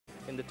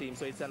in the team.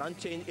 So it's an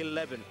unchanged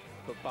 11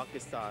 for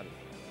Pakistan.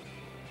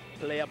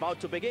 Play about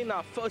to begin.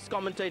 Our first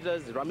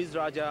commentators, Ramiz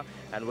Raja,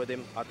 and with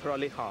him, Athar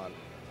Ali Khan.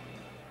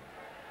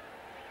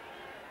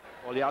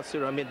 All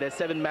Yasir Hamid, there's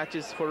 7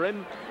 matches for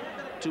him,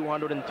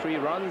 203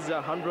 runs,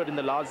 100 in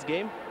the last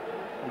game.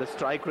 And the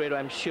strike rate,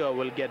 I'm sure,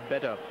 will get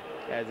better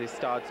as he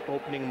starts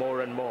opening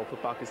more and more for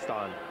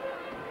Pakistan.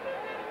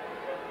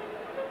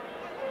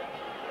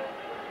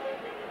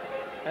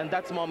 And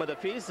that's Mohammad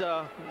Hafiz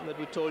that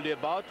we told you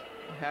about.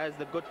 Has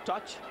the good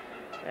touch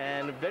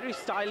and very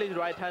stylish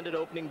right-handed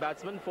opening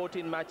batsman.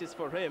 14 matches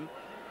for him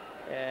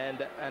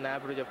and an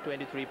average of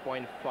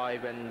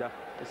 23.5 and a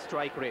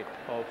strike rate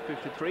of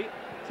 53.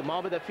 So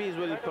Mohammad Hafiz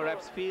will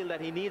perhaps feel that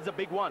he needs a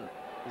big one.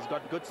 He's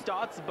got good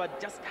starts but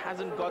just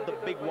hasn't got the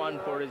big one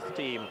for his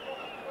team.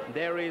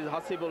 There is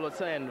Hasibul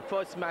Hussain,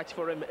 first match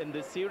for him in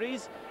this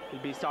series.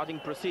 He'll be starting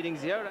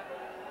proceedings here.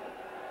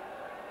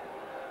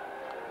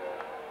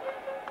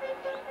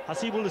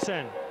 Hasibul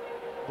Hussain,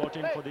 brought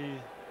in for the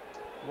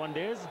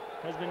one-days,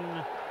 has been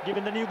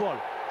given the new ball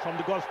from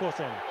the golf course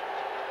end.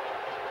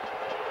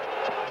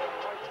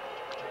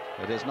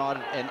 It is not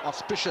an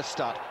auspicious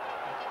start.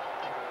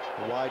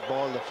 A wide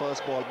ball, the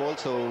first ball bowled,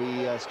 so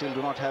we still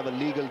do not have a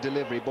legal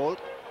delivery bowled.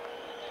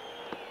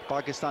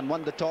 Pakistan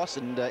won the toss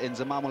and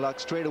Inzamam ul Haq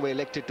straight away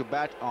elected to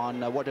bat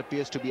on what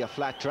appears to be a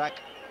flat track.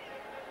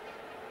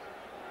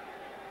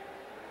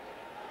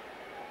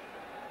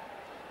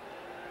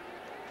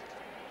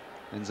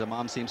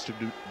 Inzamam seems to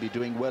be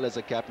doing well as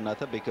a captain,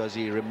 Athar, because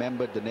he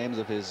remembered the names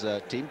of his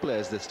team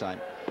players this time.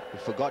 He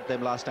forgot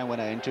them last time when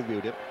I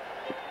interviewed him.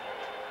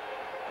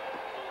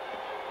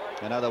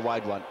 Another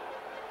wide one.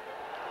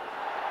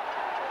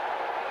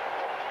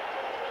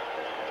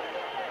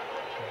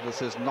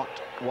 This is not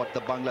what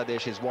the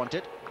Bangladeshis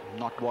wanted,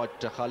 not what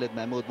Khalid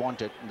Mahmood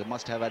wanted. They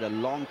must have had a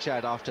long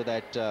chat after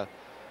that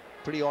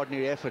pretty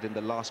ordinary effort in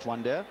the last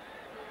one there.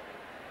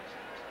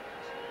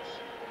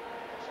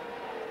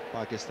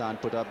 Pakistan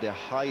put up their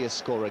highest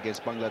score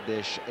against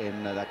Bangladesh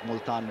in that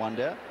Multan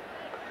one-day.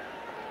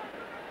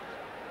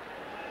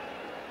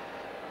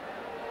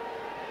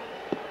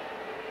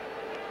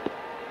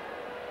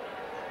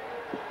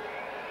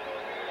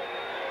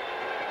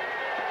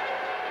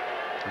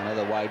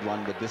 Another wide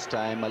one, but this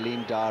time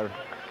Aleem Dar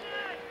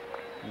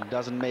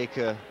doesn't make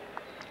a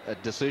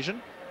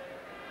decision.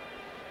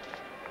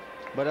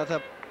 But I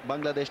thought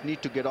Bangladesh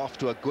need to get off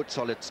to a good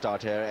solid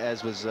start here,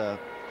 as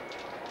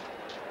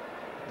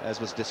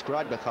was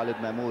described by Khalid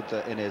Mahmood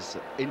in his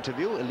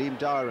interview. Aleem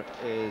Dar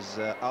is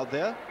out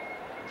there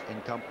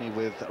in company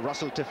with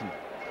Russell Tiffin.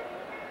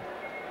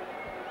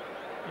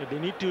 Yeah, they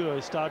need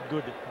to start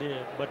good,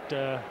 but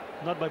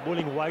not by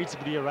bowling wides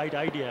would be a right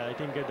idea. I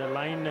think the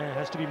line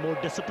has to be more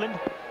disciplined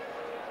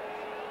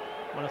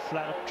on a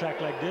flat track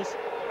like this.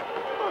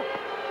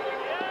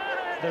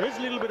 There is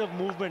a little bit of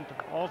movement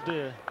of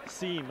the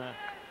seam.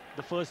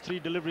 The first 3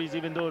 deliveries,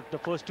 even though the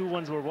first 2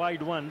 ones were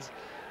wide ones,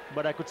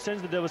 but I could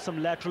sense that there was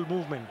some lateral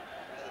movement.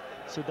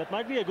 So that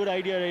might be a good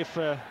idea if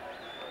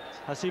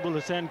Hasibul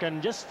Hussain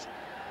can just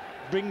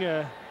bring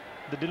the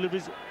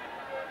deliveries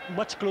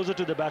much closer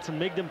to the batsman,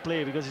 make them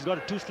play, because he's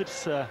got 2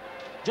 slips,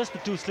 just the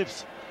 2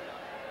 slips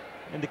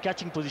in the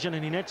catching position,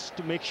 and he needs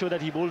to make sure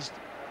that he bowls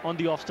on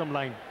the off-stump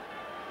line.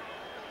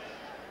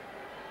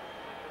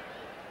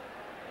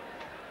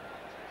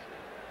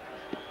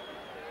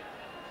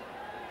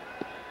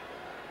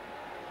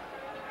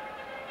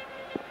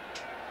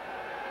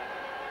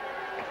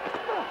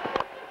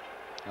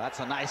 That's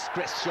a nice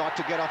crisp shot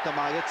to get off the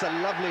mark. It's a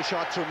lovely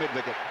shot through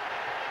mid-wicket.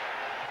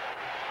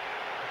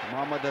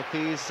 Mohammad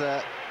Hafiz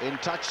in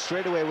touch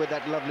straight away with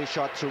that lovely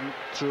shot through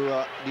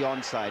the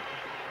onside.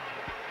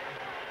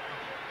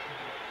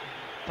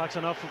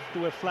 Pakistan off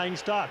to a flying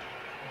start.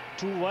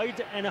 2 wides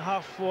and a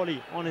half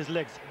volley on his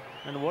legs.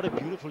 And what a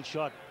beautiful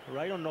shot.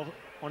 Right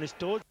on his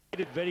toes.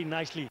 Hit it very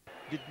nicely.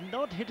 Did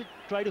not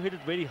try to hit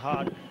it very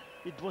hard.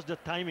 It was the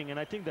timing, and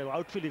I think the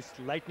outfield is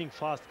lightning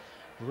fast.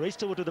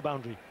 Raced over to the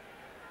boundary.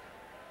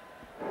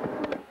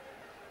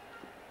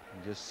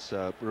 Just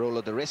roll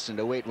of the wrist and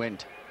away it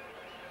went.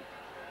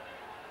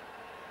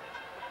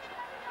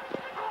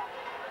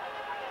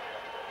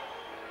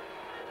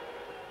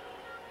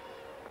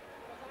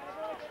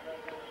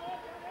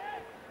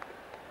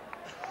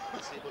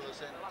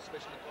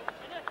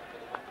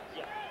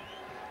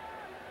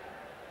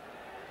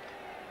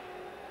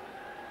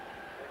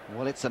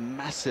 Well, it's a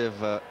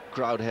massive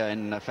crowd here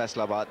in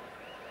Faisalabad.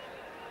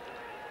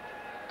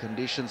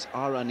 Conditions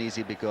are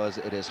uneasy because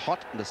it is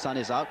hot, the sun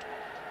is out.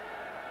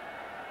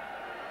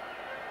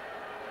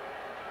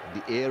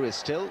 The air is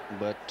still,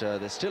 but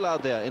they're still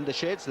out there in the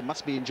shades. They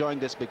must be enjoying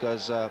this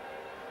because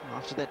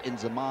after that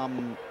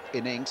Inzamam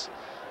innings,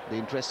 the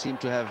interest seemed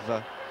to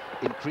have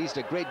increased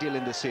a great deal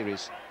in this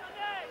series.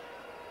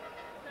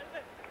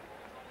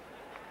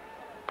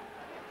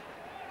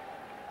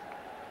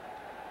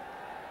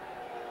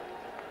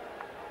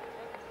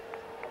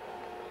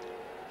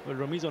 Well,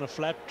 Ramiz, on a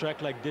flat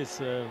track like this,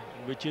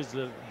 which is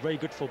very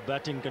good for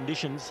batting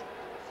conditions,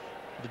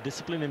 the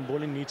discipline in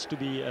bowling needs to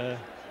be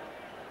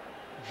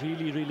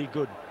really, really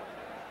good.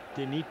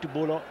 They need to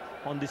bowl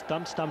on the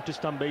stump to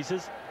stump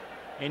basis.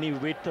 Any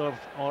width of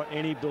or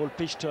any ball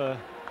pitched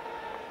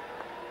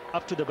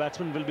up to the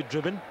batsman will be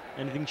driven.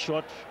 Anything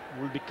short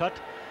will be cut.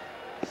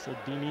 So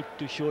they need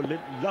to show a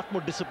lot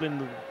more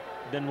discipline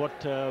than what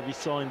we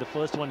saw in the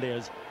first one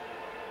days.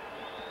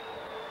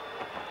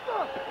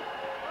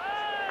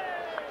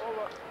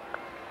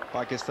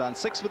 Pakistan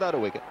 6 without a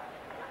wicket.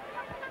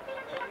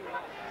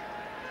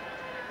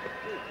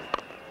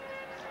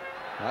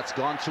 That's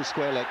gone through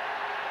square leg.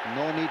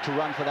 No need to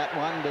run for that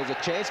one. There's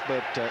a chase,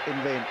 but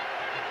in vain.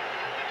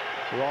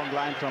 Wrong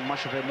line from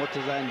Mushraf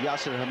Murtaza and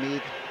Yasir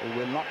Hamid, who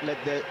will not let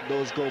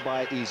those go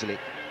by easily.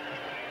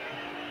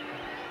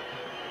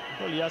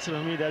 Well, Yasir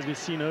Hamid, as we've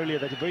seen earlier,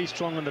 that is very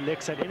strong on the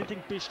leg side.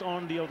 Anything pitched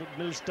on the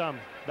middle stump,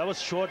 that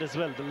was short as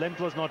well. The length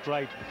was not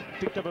right.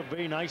 Picked up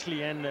very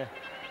nicely, and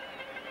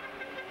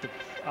the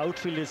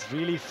outfield is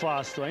really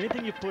fast. So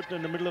anything you put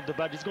in the middle of the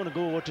bat is going to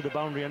go over to the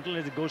boundary until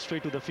it goes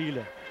straight to the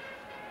fielder.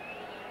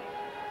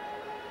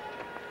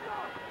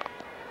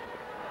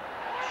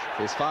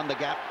 He's found the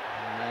gap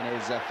and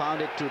he's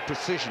found it to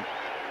precision.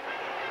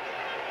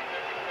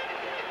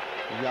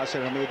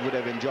 Yasir Hamid would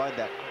have enjoyed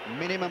that.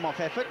 Minimum of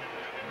effort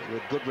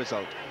with good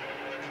result.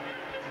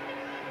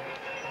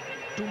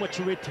 Too much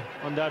width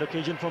on that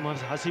occasion from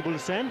Hasibul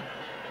Hussain.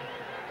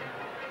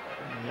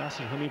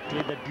 Yasir Hamid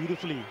played that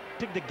beautifully.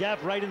 Picked the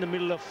gap right in the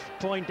middle of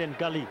point and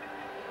gully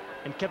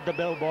and kept the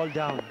ball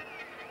down.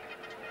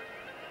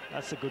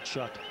 That's a good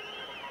shot.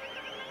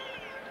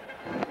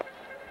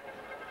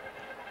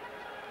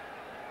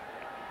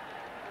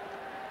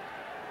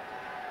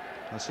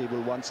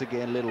 Hasibul once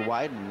again a little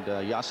wide, and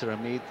Yasir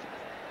Hamid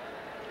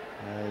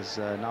has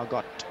now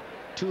got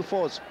 2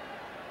 fours.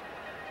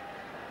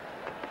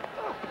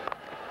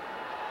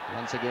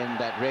 Once again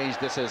that range,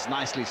 this is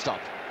nicely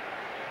stopped.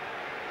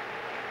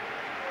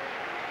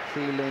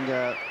 Fielding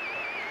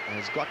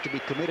has got to be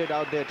committed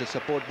out there to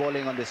support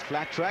bowling on this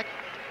flat track.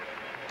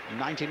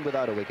 19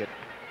 without a wicket.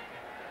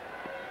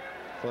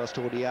 First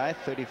ODI,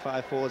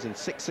 35 fours and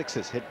 6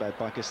 sixes hit by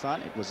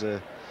Pakistan. It was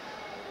an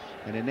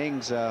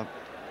innings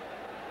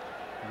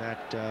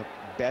that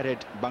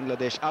buried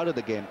Bangladesh out of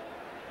the game.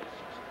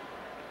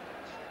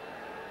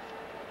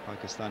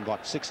 Pakistan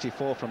got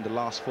 64 from the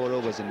last 4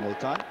 overs in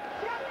Multan.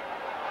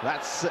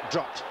 That's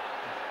dropped.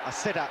 A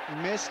sitter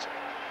missed.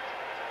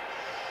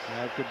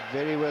 That could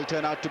very well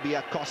turn out to be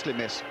a costly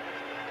miss.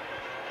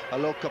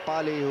 Alok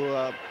Kapali,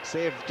 who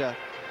saved a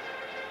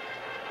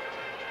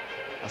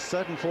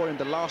certain 4 in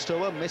the last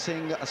over,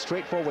 missing a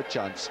straightforward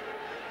chance.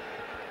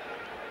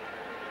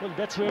 Well,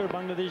 that's where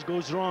Bangladesh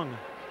goes wrong.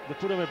 They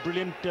put up a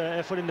brilliant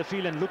effort in the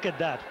field, and look at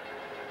that.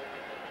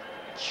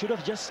 Should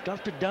have just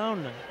scuffed it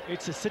down.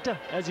 It's a sitter,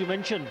 as you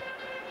mentioned.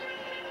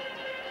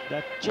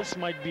 That just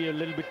might be a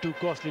little bit too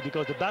costly,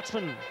 because the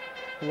batsman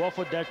who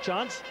offered that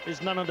chance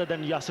is none other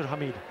than Yasir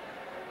Hamid,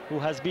 who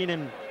has been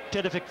in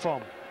terrific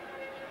form.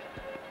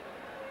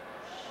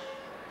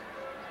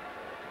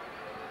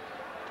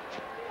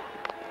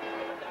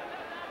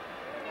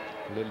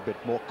 A little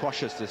bit more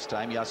cautious this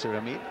time, Yasir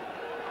Hamid.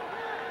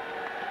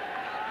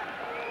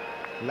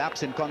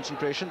 Lapse in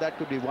concentration, that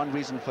could be one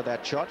reason for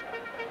that shot.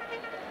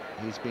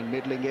 He's been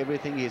middling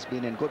everything, he's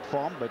been in good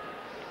form, but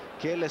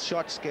careless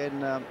shots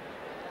can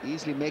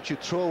easily make you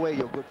throw away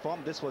your good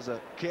form. This was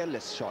a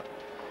careless shot.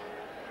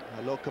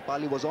 Alok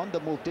Kapali was on the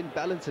move, didn't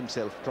balance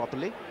himself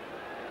properly,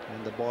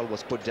 and the ball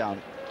was put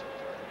down.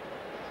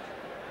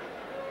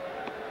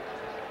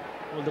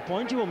 Well, the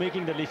point you were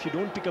making, that if you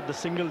don't pick up the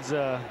singles,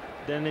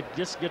 then it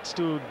just gets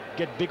to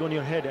get big on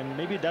your head, and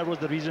maybe that was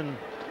the reason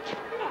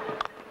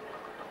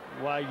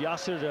why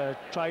Yasir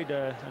tried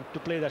to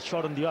play that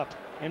shot on the up.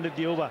 Ended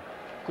the over.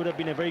 Could have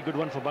been a very good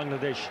one for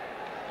Bangladesh.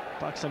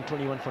 Pakistan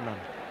 21 for none.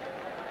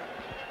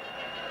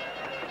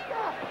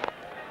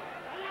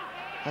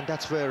 And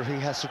that's where he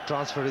has to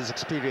transfer his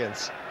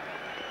experience.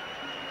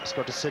 He's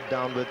got to sit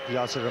down with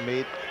Yasir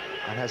Hamid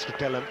and has to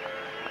tell him,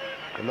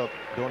 look,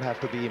 don't have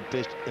to be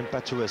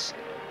impetuous.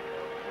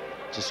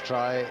 Just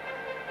try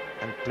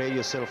and play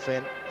yourself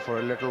in for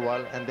a little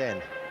while, and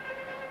then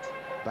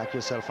back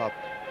yourself up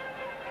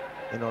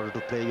in order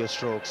to play your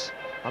strokes.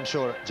 I'm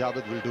sure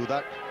Javed will do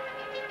that.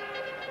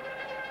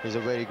 He's a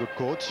very good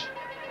coach.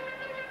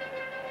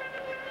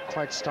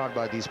 Quite start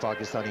by these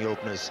Pakistani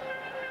openers.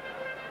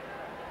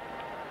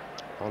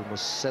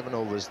 Almost 7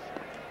 overs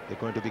they're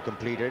going to be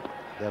completed.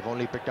 They have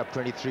only picked up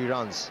 23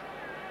 runs.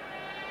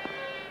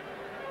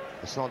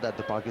 It's not that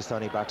the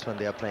Pakistani batsmen,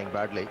 they are playing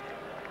badly,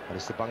 but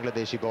it's the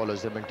Bangladeshi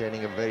bowlers. They're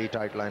maintaining a very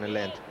tight line of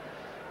length.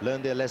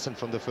 Learned their lesson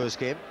from the first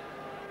game.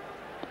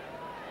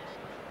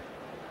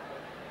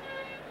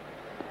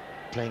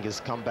 Playing his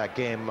comeback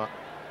game.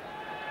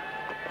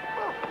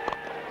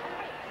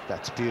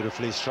 That's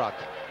beautifully struck.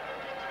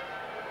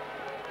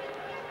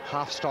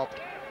 Half stopped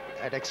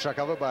at extra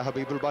cover by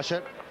Habibul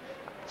Bashar.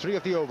 3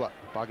 of the over.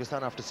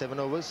 Pakistan after 7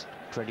 overs,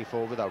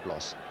 24 without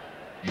loss.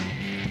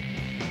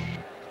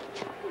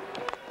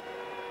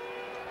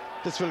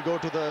 This will go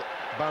to the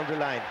boundary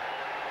line.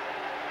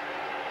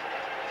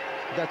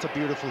 That's a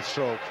beautiful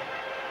stroke.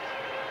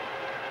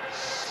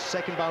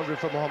 Second boundary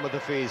for Mohammad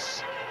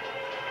Hafiz.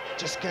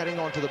 just carrying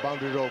on to the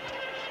boundary rope.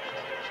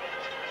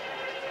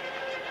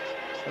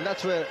 And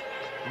that's where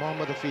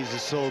Mohammad Hafiz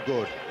is so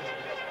good.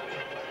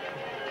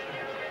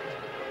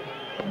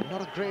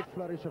 Not a great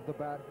flourish of the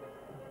bat,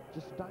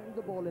 just timed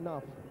the ball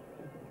enough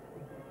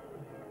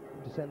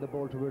to send the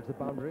ball towards the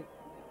boundary.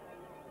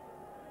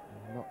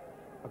 Not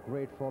a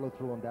great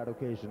follow-through on that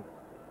occasion,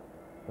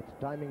 but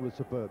the timing was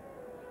superb.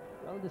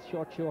 Well, this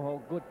shot show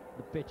how good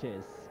the pitch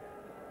is.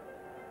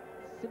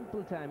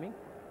 Simple timing.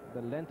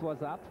 The length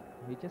was up.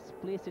 He just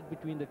placed it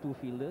between the two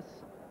fielders.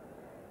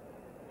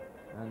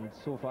 And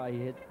so far he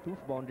hit 2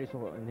 boundaries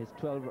in his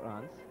 12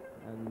 runs.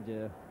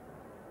 And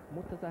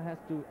Murtaza has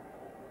to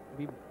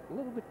be a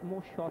little bit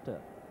more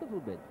shorter. A little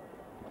bit.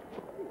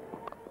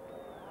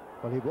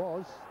 Well, he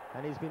was,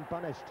 and he's been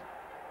punished.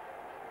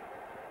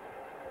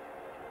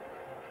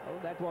 Oh,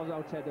 that was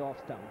outside the off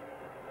stump.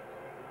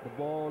 The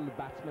ball the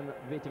batsman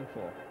waiting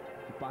for.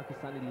 The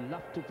Pakistani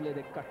love to play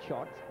the cut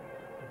shots,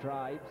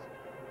 drives,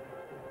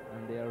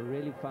 and they are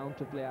really found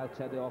to play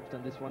outside the off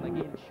stump. This one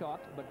again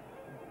shot, but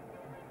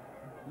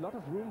a lot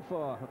of room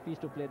for Hafiz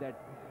to play that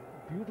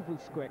beautiful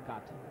square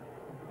cut.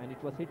 And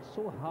it was hit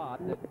so hard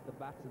that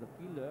the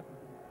fielder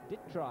did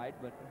try it,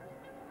 but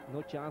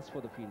no chance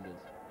for the fielders.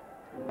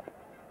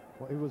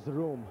 Well, it was the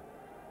room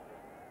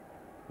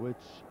which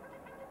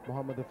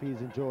Mohammad Hafiz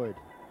enjoyed.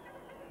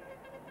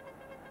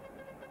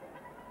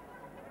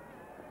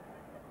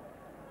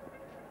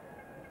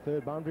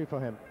 Third boundary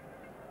for him.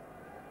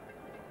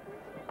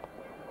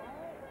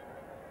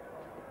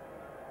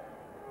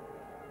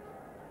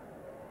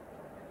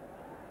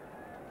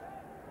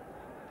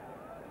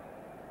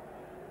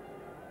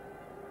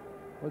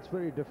 Well, it's a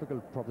very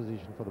difficult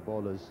proposition for the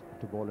bowlers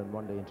to bowl in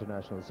one-day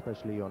international,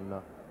 especially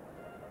on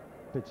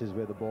pitches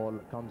where the ball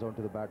comes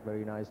onto the bat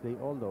very nicely,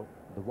 although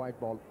the white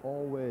ball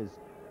always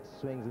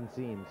swings and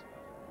seams.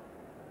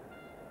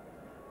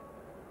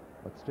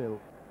 But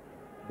still,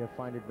 they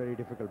find it very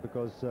difficult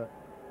because the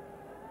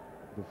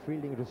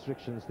fielding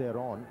restrictions they're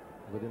on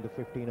within the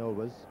 15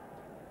 overs,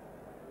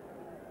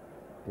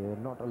 they're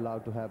not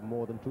allowed to have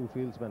more than 2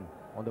 fieldsmen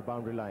on the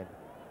boundary line.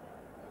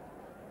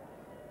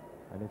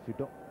 And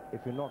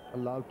if you're not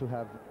allowed to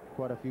have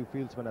quite a few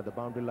fieldsmen at the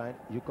boundary line,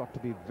 you've got to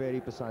be very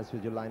precise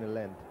with your line and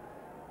length.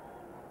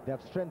 They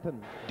have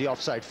strengthened the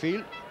offside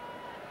field.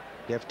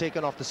 They have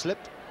taken off the slip,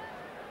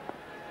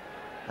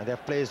 and they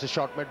have placed a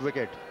shot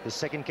mid-wicket. The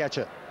second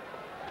catcher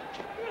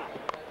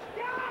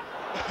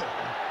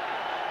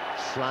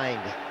flying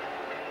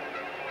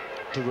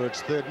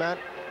towards third man.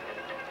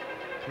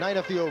 9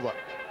 of the over.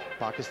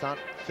 Pakistan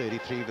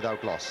 33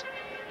 without loss.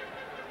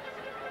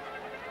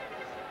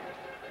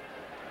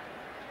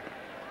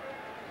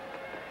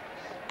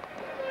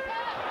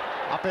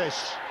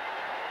 Upish,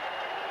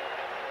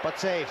 but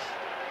safe.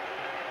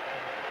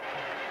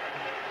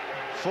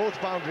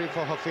 4th boundary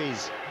for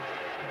Hafiz.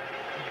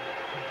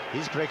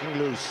 He's breaking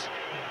loose.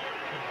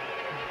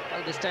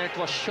 Well, this time it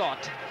was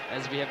short,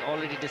 as we have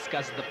already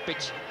discussed. The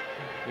pitch,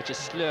 which is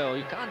slow,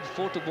 you can't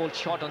afford to bowl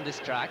short on this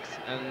track.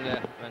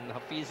 And when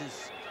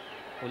Hafiz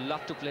would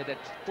love to play that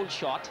pull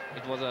shot,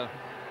 it was a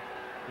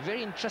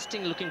very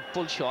interesting looking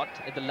pull shot.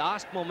 At the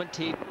last moment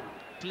he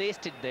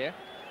placed it there,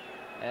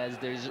 as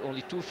there is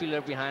only 2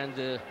 fielders behind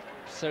the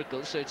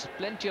circle, so it's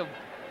plenty of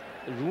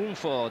room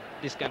for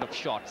this kind of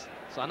shots.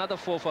 So another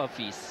 4 for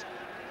Hafiz.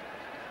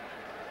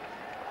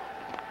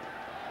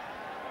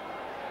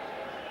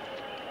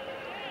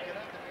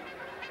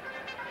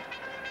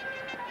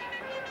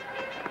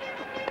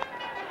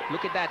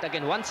 Look at that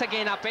again. Once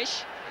again,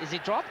 Upish. Is he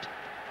dropped?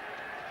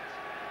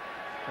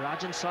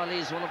 Rajan Saleh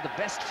is one of the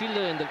best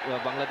fielder in the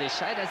Bangladesh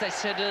side. As I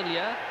said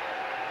earlier,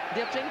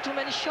 they are playing too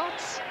many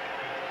shots.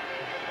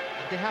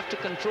 They have to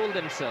control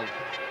themselves.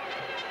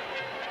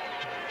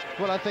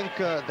 Well, I think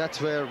that's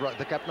where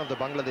the captain of the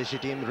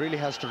Bangladeshi team really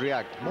has to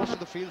react. Most of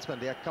the fieldsmen,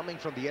 they are coming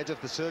from the edge of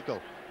the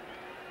circle.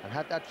 And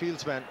had that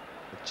fieldsman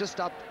just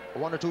up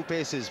 1 or 2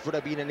 paces, would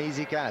have been an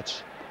easy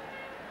catch.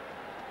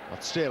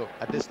 But still,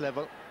 at this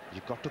level,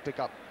 you've got to pick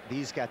up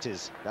these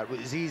catches. That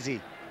was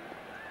easy.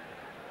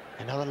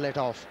 Another let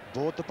off.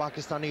 Both the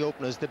Pakistani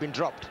openers, they've been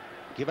dropped,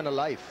 given a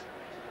life.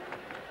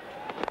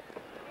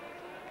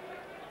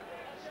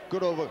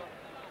 Good over.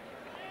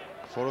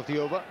 4 of the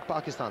over.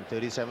 Pakistan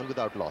 37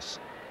 without loss.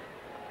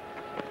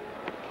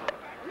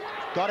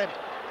 Got him.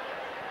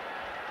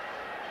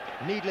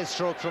 Needless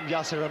stroke from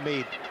Yasir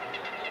Hamid.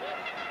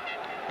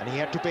 And he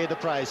had to pay the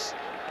price.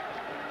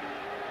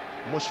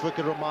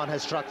 Mushfiqur Rahman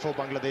has struck for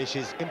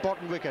Bangladesh's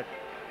important wicket.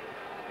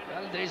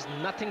 Well, there is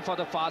nothing for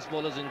the fast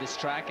bowlers in this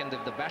track, and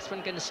if the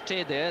batsmen can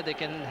stay there, they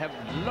can have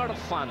a lot of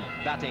fun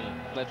batting.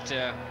 But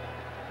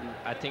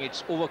I think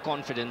it's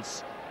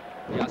overconfidence.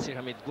 Yasir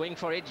Hamid going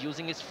for it,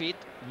 using his feet,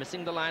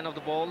 missing the line of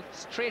the ball,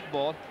 straight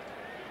ball,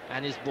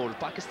 and is bowled.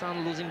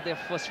 Pakistan losing their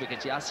first wicket.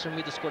 Yasir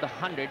Hamid, who scored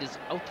 100, is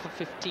out for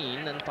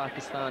 15, and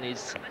Pakistan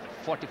is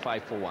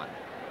 45 for 1.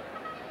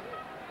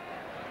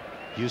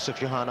 Yusuf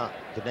Johanna,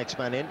 the next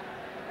man in,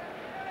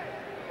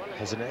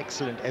 has an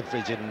excellent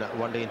average in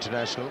one-day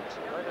international.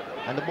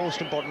 And the most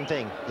important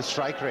thing, the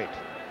strike rate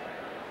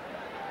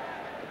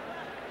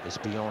is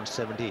beyond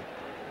 70.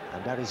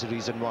 And that is the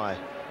reason why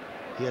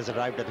he has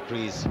arrived at the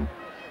crease.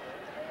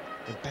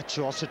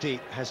 Impetuosity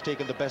has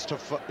taken the best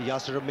of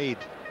Yasir Hamid.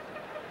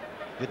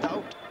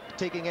 Without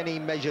taking any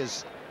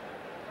measures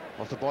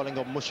of the bowling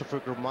of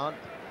Mushafiq Rahman,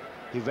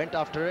 he went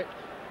after it.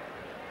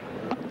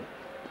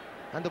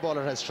 And the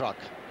bowler has struck,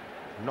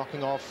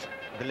 knocking off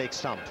the leg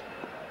stump.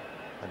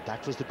 And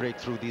that was the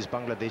breakthrough these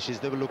Bangladeshis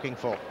they were looking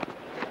for.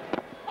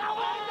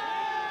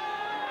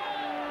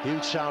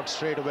 Huge shout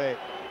straight away.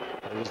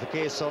 It was the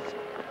case of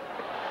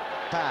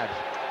pad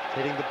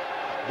hitting the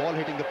ball,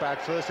 hitting the pad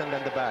first and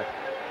then the bat.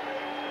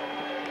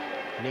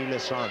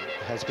 Needless run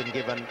has been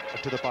given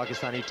to the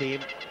Pakistani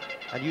team,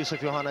 and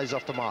Yusuf Yohana is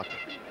off the mark.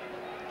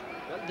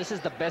 Well, this is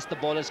the best the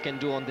bowlers can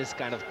do on this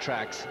kind of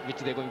tracks, which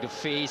they're going to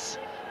face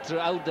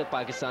throughout the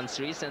Pakistan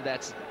series, and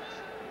that's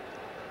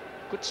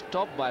good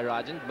stop by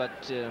Rajan, but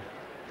the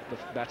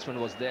batsman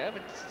was there,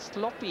 but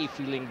sloppy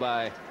feeling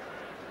by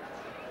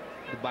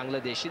the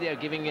Bangladeshi. They are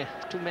giving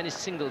too many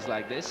singles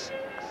like this.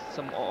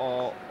 Some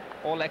all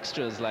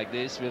extras like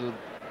this will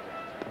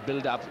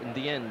build up in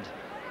the end,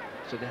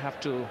 so they have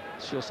to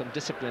show some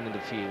discipline in the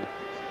field.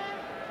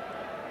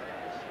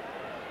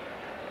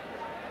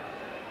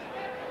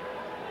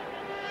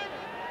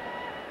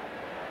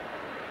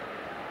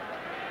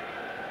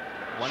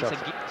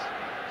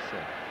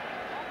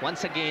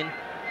 Once again,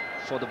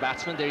 for the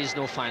batsman, there is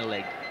no fine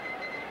leg.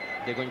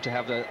 They're going to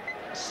have the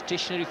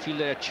stationary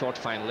fielder at short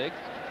fine leg,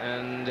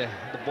 and the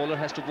bowler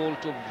has to bowl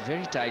to a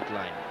very tight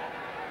line.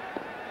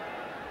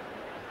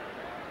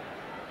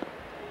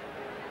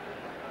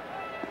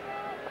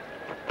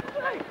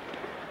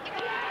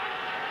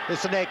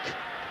 Listenek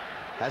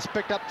has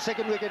picked up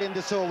second wicket in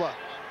this over.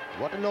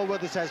 What an over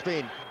this has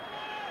been.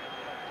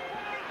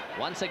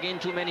 Once again,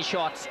 too many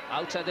shots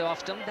outside the off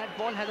stump. That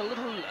ball had a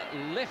little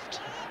lift,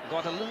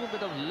 got a little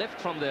bit of lift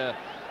from the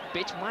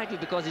pitch. Might be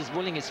because he's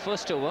bowling his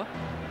first over.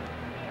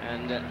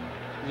 And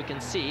we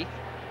can see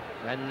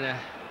when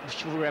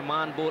Mushafiq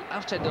Rahman bowled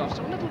outside the off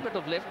stump, a little bit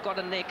of lift, got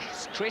a nick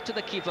straight to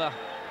the keeper.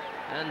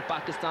 And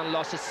Pakistan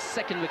lost his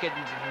second wicket.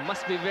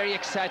 Must be very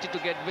excited to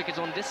get wickets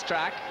on this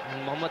track.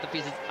 And Mohammad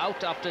Hafiz is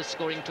out after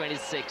scoring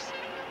 26.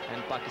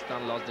 And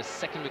Pakistan lost the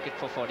second wicket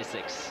for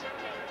 46.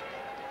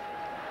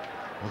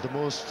 One of the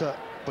most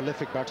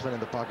prolific batsmen in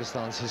the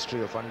Pakistan's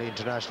history of one-day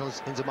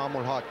internationals, Inzamam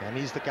ul Haq, and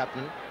he's the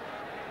captain.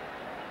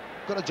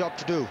 Got a job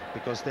to do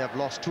because they have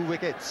lost 2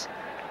 wickets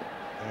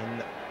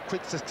in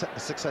quick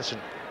succession.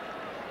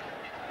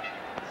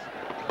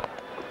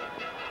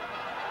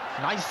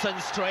 Nice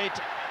and straight,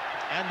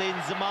 and the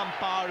Inzamam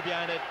power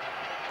behind it.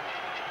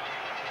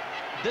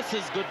 This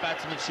is good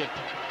batsmanship.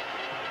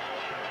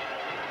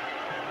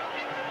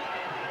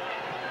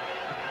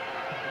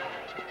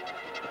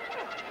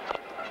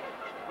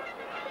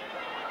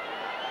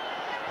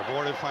 A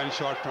very fine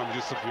shot from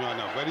Yusuf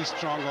Yohana, very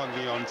strong on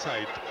the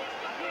onside,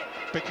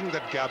 picking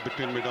that gap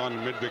between mid-on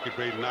and mid-wicket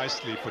very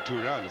nicely for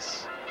 2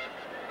 runs.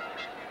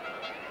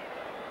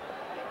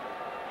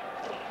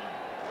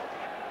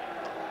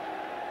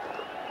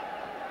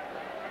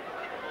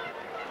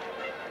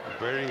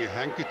 Wearing a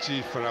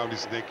handkerchief around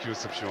his neck,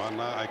 Yusuf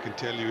Yohana. I can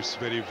tell you it's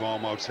very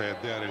warm outside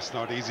there. It's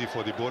not easy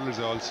for the bowlers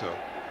also.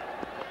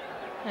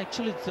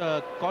 Actually, it's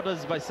caught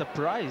us by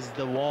surprise,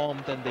 the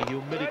warmth and the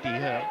humidity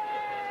here.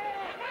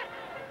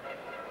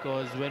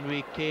 Because when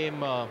we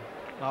came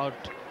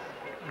out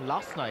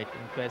last night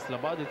in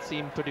Faisalabad, it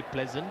seemed pretty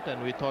pleasant,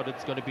 and we thought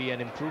it's going to be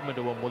an improvement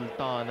over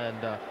Multan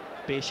and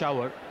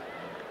Peshawar.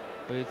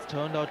 But it's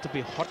turned out to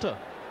be hotter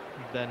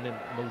than in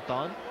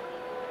Multan.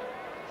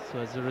 So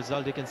as a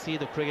result, you can see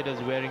the cricketers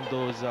wearing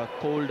those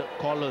cold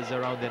collars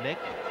around their neck.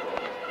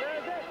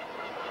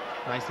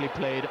 Nicely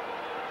played.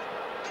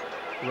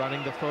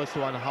 Running the first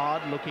one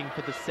hard, looking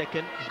for the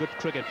second. Good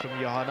cricket from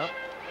Yohana.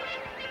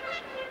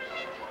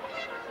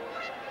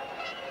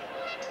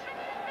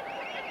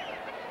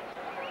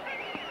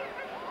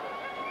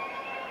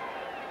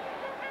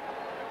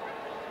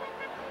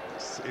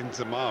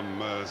 Inzamam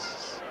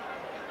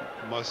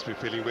must be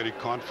feeling very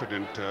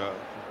confident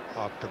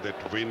after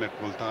that win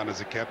at Multan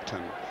as a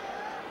captain.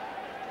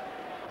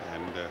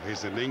 And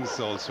his innings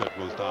also at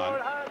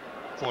Multan,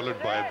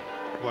 followed by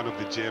one of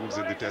the gems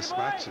in the test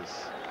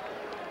matches.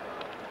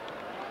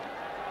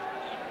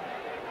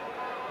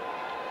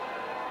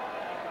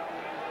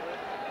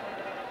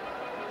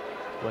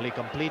 Well, he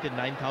completed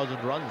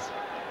 9,000 runs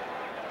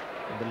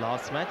in the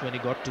last match when he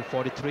got to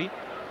 43.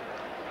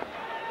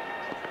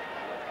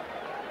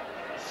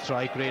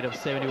 Strike rate of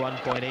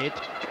 71.8, and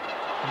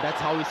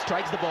that's how he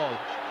strikes the ball.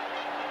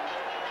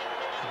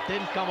 It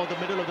didn't come out the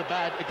middle of the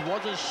bat. It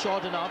wasn't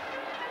short enough,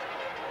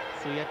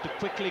 so he had to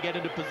quickly get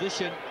into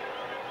position,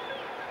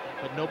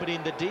 but nobody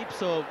in the deep,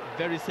 so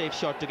very safe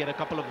shot to get a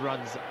couple of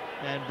runs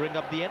and bring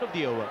up the end of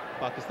the over.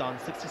 Pakistan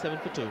 67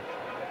 for 2.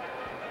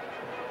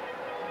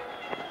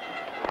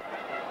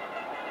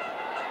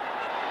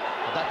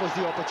 That was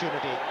the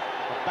opportunity.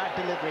 A bad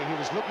delivery. He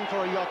was looking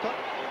for a yorker,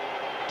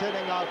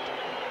 turning out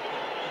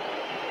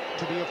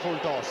to be a full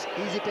toss.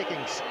 Easy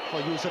pickings for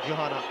Yusuf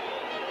Yohana.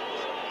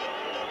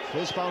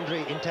 First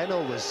boundary in 10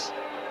 overs.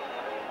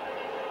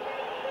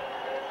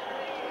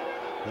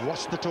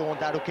 Watch the toe on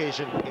that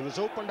occasion. It was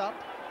opened up,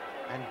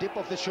 and dip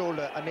of the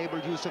shoulder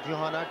enabled Yusuf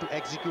Yohana to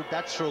execute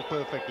that stroke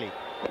perfectly.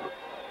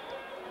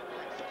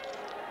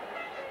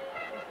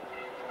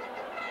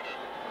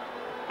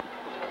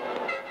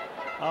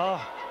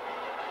 Oh,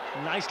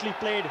 nicely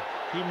played.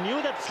 He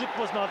knew that slip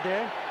was not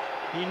there.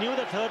 He knew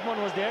that third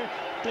one was there.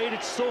 Played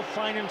it so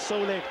fine and so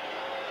late.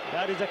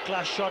 That is a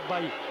class shot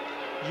by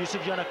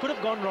Yusuf Yohana. Could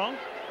have gone wrong.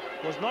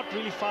 Was not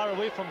really far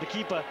away from the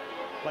keeper,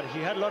 but he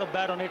had a lot of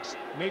bat on it.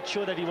 Made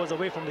sure that he was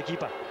away from the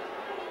keeper.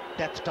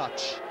 Death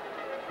touch.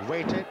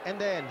 Waited and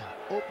then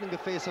opening the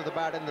face of the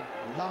bat in the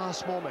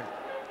last moment.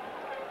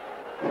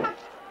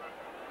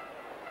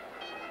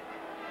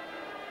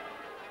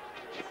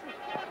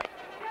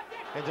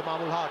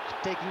 Inzamam ul Haq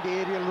taking the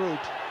aerial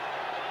route.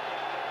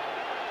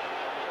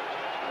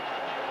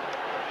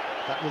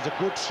 That was a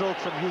good stroke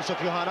from Yusuf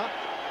Yohana.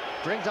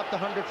 Brings up the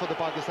 100 for the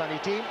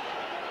Pakistani team.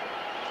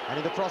 And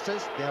in the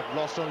process, they have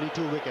lost only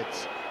 2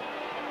 wickets.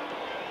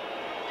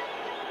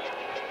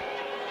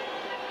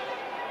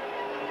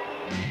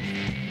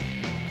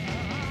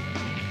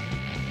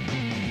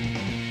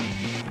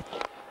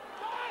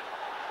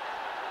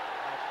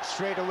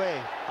 Straight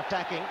away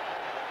attacking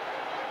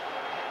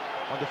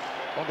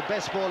on the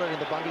best bowler in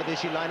the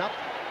Bangladeshi lineup.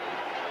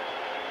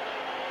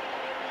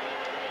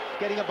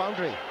 Getting a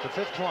boundary, the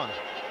 5th one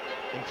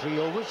in 3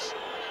 overs.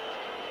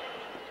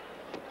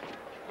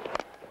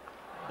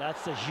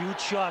 That's a huge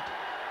shot.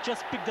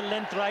 Just picked the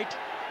length right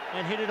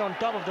and hit it on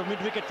top of the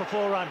mid-wicket for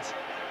 4 runs.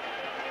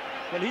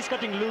 Well, he's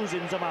cutting loose in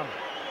Inzamam.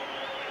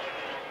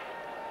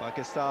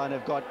 Pakistan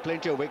have got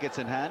plenty of wickets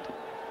in hand,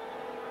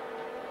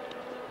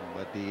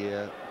 but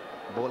the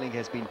bowling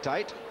has been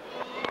tight.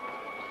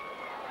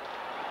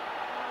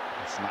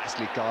 It's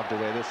nicely carved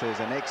away. This is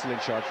an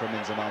excellent shot from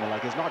Inzamam ul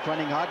Haq. He's not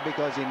running hard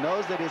because he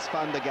knows that he's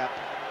found the gap.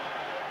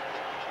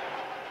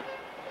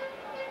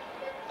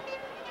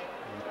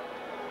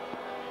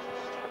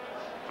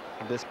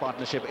 This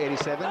partnership,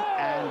 87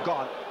 and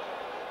gone.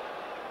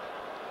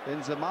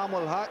 Inzamam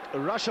ul Haq, a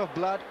rush of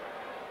blood.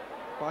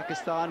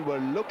 Pakistan were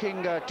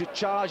looking to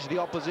charge the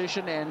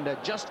opposition, and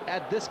just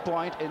at this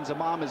point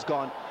Inzamam is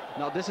gone.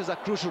 Now this is a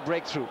crucial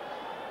breakthrough.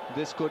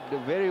 This could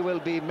very well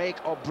be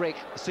make or break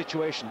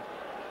situation.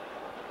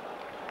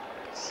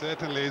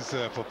 Certainly is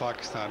for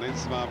Pakistan.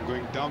 Inzamam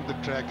going down the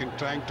track and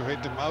trying to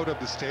hit him out of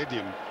the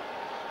stadium.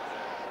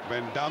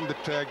 Went down the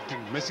track,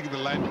 missing the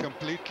line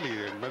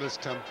completely, and middle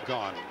stump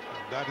gone.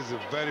 That is a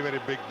very, very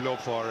big blow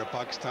for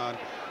Pakistan,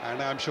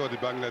 and I'm sure the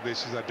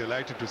Bangladeshis are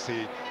delighted to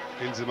see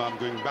Inzamam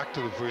going back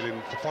to the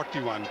pavilion for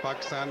 41.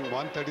 Pakistan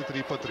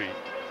 133 for 3.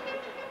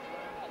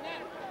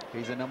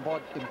 He's an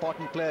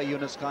important player,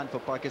 Yunus Khan, for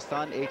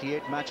Pakistan.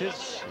 88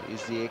 matches.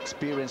 He's the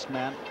experienced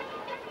man.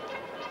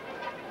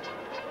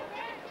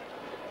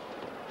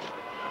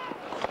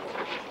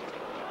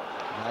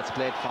 That's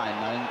played fine.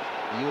 Now,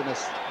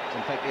 Yunus,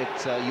 in fact,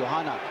 it's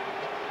Yohana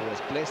who has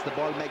placed the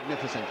ball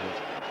magnificently.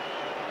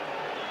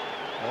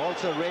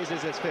 Also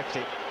raises his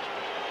 50.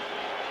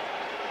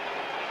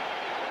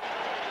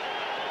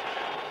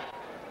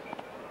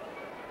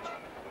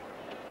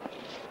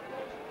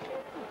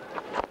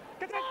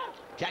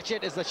 Catch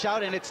it is the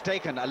shout, and it's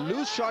taken. A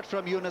loose shot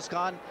from Yunus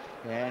Khan,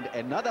 and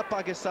another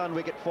Pakistan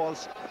wicket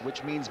falls,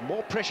 which means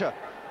more pressure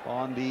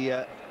on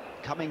the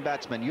coming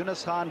batsman.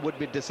 Yunus Khan would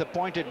be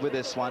disappointed with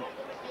this one.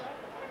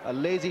 A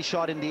lazy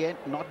shot in the end,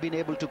 not being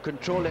able to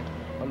control it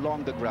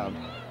along the ground.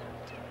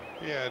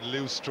 Yeah,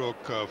 loose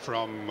stroke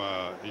from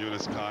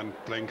Yunus Khan,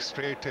 playing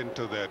straight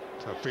into that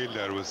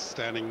fielder who was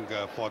standing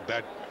for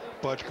that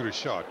particular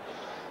shot.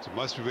 So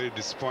must be very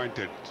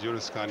disappointed.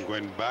 Yunus Khan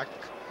going back,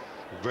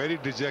 very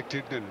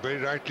dejected, and very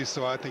rightly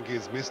so. I think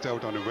he's missed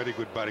out on a very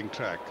good batting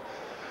track.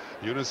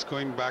 Yunus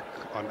going back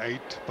on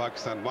 8,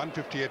 Pakistan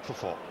 158 for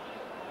 4.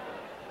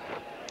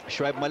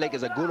 Shoaib Malik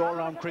is a good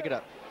all-round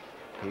cricketer.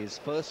 His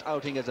first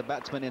outing as a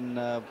batsman in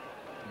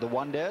the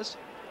one-days.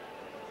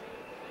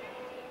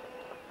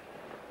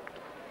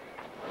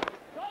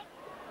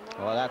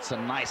 Well, that's a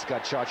nice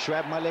cut shot.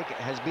 Shoaib Malik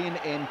has been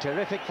in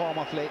terrific form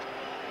of late.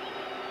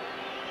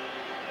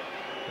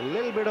 A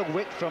little bit of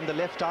width from the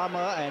left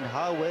armour, and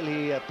how well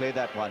he played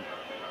that one.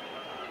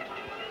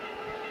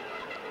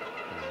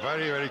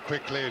 Very, very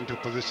quickly into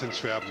position,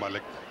 Shoaib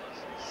Malik.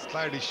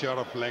 Slightly short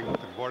of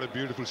length, and what a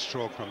beautiful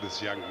stroke from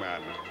this young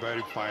man.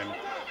 Very fine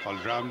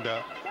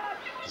all-rounder.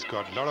 He's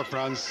got a lot of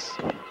runs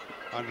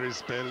under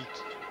his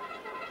belt.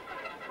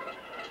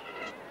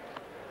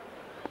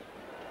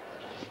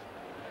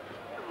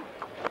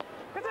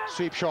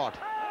 Sweep shot.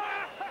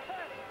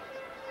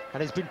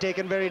 And it's been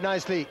taken very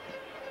nicely.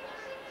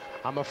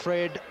 I'm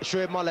afraid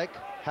Shoaib Malik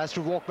has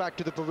to walk back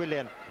to the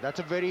pavilion. That's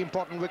a very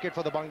important wicket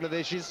for the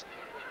Bangladeshis.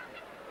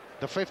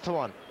 The 5th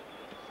one.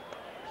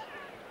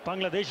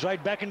 Bangladesh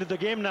right back into the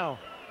game now.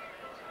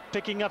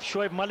 Picking up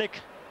Shoaib Malik,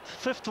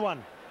 5th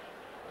one.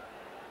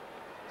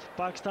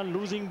 Pakistan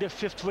losing their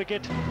 5th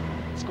wicket.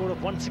 Score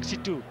of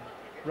 162,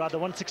 rather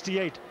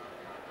 168.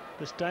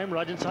 This time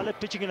Rajan Saleh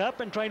pitching it up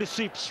and trying to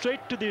sweep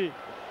straight to the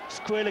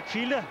square leg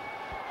fielder.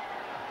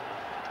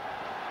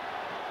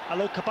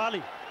 Alok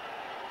Kapali.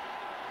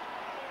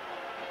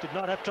 Did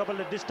not have trouble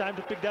at this time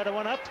to pick that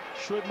one up.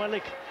 Shoaib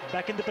Malik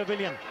back in the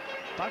pavilion.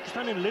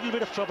 Pakistan in a little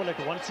bit of trouble at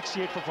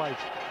 168 for 5.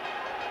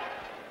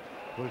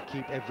 Will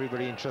keep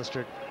everybody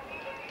interested.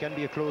 Can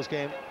be a close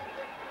game,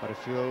 but if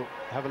you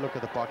have a look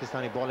at the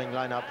Pakistani bowling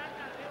lineup,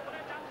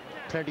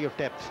 plenty of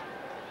depth.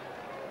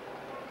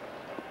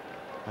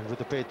 And with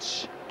the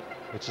pitch,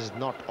 which is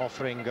not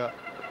offering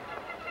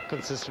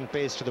consistent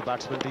pace to the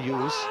batsman to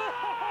use.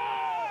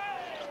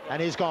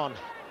 And he's gone.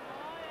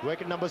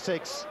 Wicket number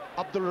 6.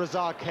 Abdul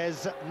Razak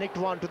has nicked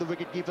one to the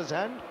wicketkeeper's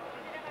hand.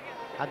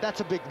 And that's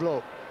a big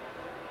blow.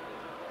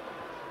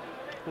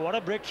 What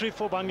a breakthrough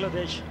for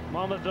Bangladesh.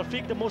 Mohammad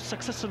Rafiq, the most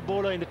successful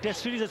bowler in the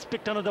Test series, has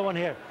picked another one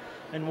here.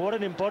 And what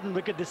an important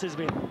wicket this has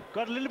been.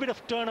 Got a little bit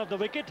of turn of the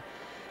wicket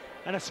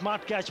and a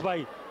smart catch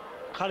by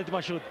Khalid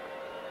Mashood.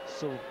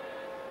 So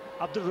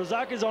Abdul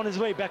Razak is on his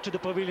way back to the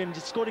pavilion,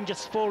 just scoring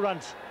just 4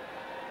 runs.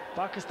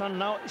 Pakistan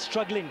now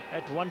struggling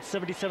at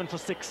 177 for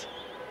 6.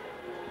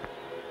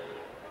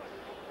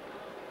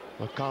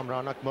 Well,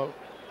 Kamran Akmal,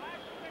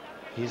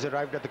 he's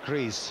arrived at the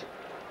crease.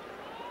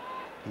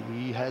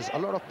 He has a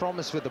lot of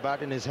promise with the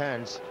bat in his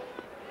hands.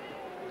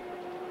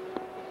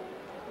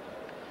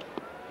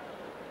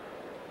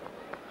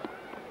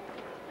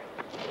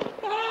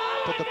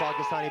 Put the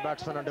Pakistani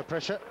batsman under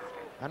pressure.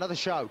 Another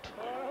shout.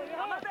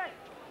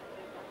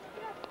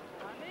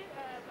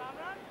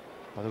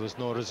 But there was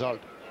no result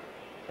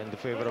in the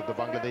favour of the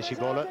Bangladeshi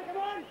bowler.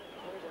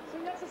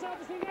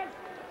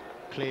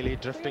 Clearly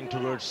drifting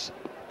towards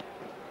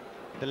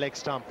the leg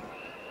stump.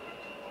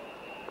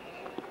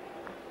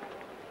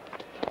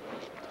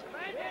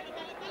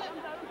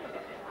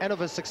 End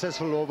of a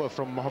successful over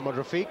from Mohammad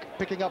Rafiq,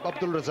 picking up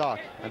Abdul Razak,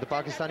 and the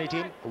Pakistani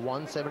team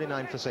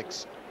 179 for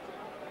 6.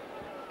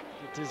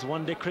 It is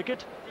one-day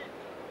cricket.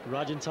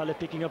 Rajan Saleh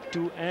picking up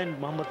 2 and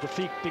Mohammad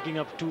Rafiq picking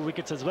up 2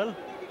 wickets as well.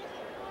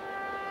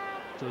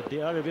 So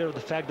they are aware of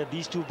the fact that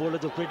these 2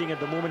 bowlers operating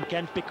at the moment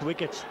can pick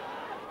wickets.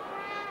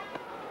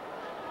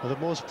 Well, the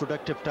most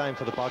productive time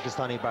for the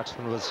Pakistani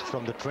batsman was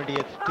from the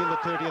 20th till the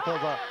 30th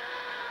over.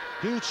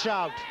 Huge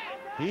shout,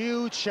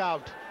 huge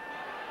shout.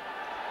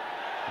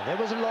 And there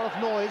was a lot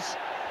of noise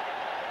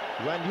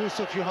when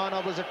Yusuf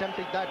Yohana was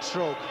attempting that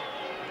stroke.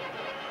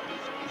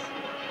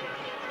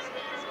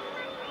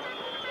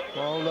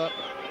 Well,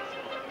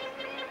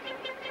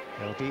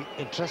 it'll be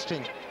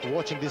interesting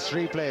watching this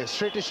replay.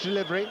 Straightish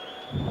delivery.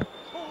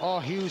 Oh,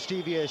 huge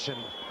deviation.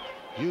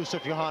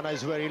 Yusuf Yohana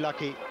is very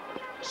lucky.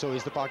 So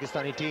is the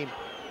Pakistani team.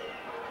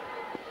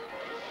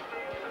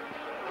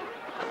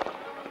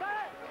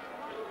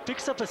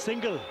 Picks up a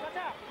single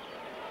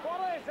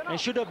and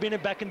should have been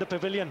back in the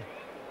pavilion.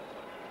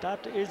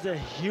 That is a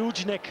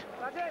huge nick.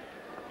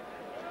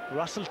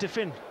 Russell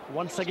Tiffin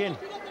once again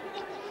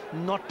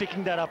not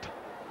picking that up.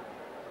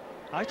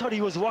 I thought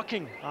he was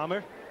walking,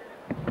 Amir.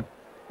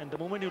 And the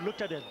moment you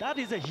looked at it, that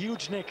is a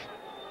huge nick.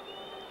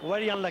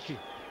 Very unlucky.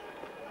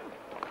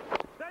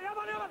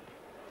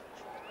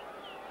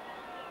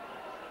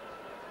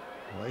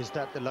 Well, is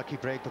that the lucky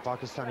break the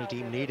Pakistani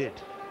team needed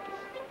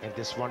in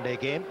this one-day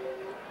game?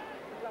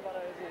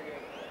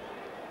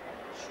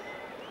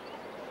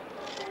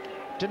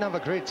 Didn't have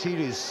a great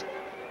series,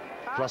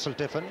 Russell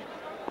Tiffin.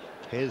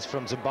 Hails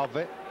from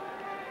Zimbabwe.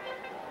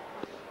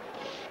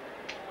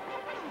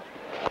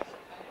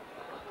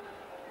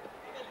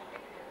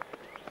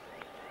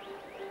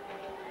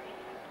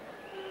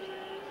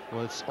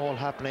 Well, it's all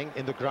happening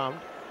in the ground.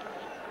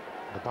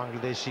 The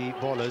Bangladeshi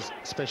bowlers,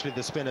 especially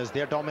the spinners,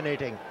 they're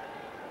dominating.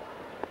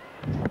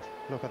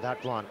 Look at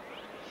that one.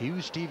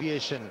 Huge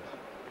deviation.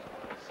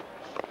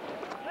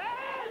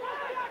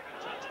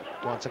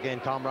 Once again,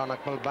 Kamran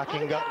Akmal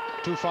backing up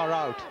too far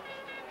out.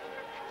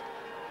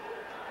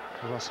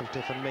 Russell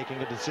Tiffin making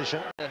a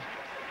decision. The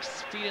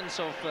experience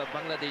of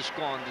Bangladesh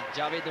gone.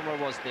 Javed Umar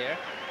was there,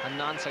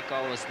 Anand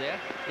Sarkar was there.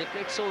 They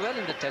played so well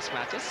in the test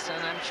matches,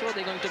 and I'm sure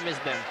they're going to miss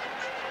them.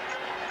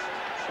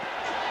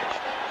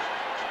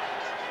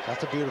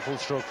 That's a beautiful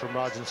stroke from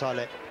Rajan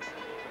Saleh.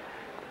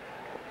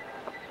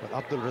 But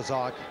Abdul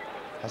Razak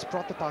has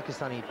brought the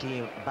Pakistani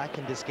team back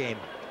in this game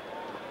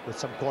with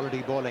some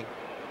quality bowling.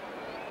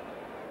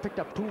 Picked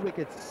up 2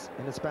 wickets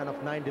in a span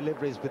of 9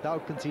 deliveries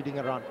without conceding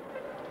a run.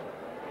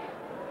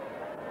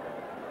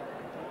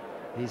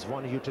 He's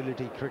one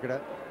utility cricketer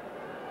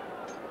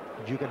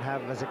you can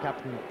have as a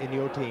captain in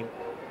your team.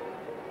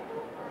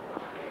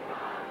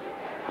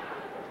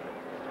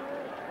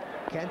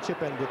 Can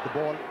chip in with the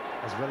ball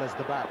as well as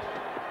the bat.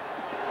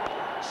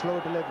 Slow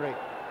delivery.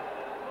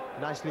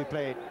 Nicely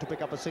played to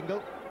pick up a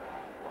single.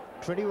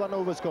 21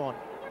 overs gone.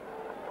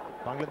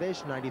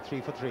 Bangladesh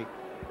 93 for 3.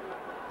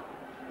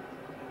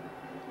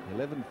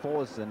 11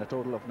 fours and a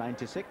total of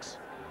 96.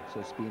 So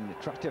it's been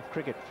attractive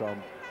cricket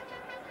from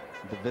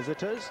the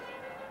visitors.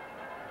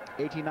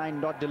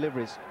 89 dot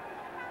deliveries.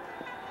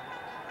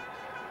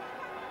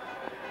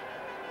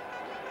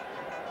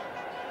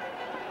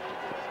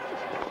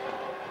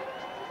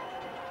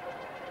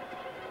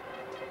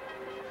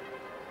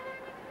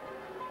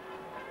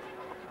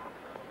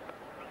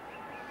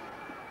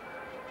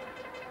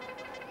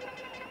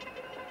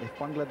 If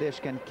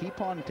Bangladesh can keep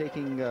on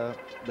taking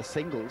the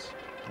singles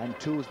and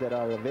twos that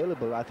are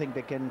available, I think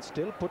they can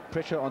still put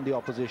pressure on the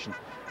opposition.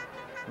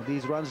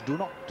 These runs do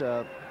not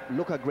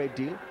look a great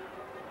deal.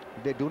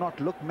 They do not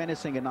look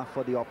menacing enough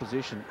for the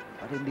opposition.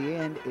 But in the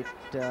end, it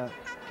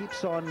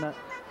keeps on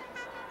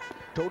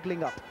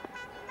totaling up.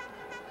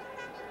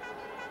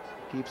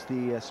 Keeps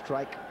the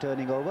strike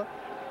turning over.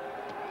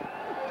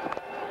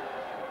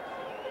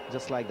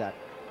 Just like that.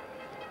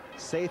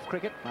 Safe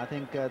cricket. I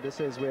think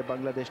this is where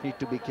Bangladesh need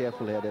to be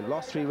careful here. They've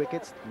lost 3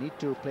 wickets. Need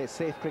to play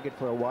safe cricket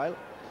for a while.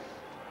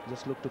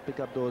 Just look to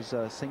pick up those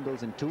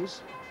singles and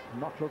twos.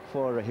 Not look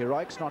for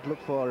heroics. Not look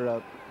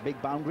for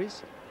big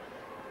boundaries.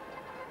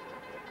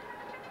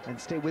 And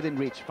stay within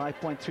reach.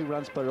 5.3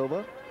 runs per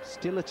over.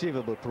 Still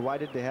achievable,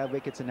 provided they have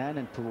wickets in hand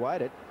and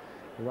provided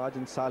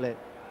Rajan Saleh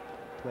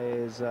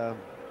plays an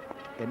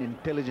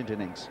intelligent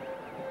innings.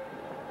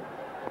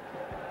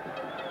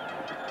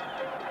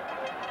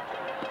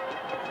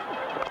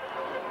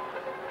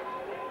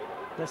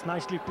 That's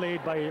nicely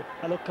played by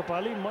Alok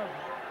Kapali.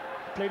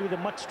 Played with a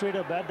much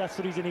straighter bat. That's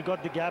the reason he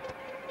got the gap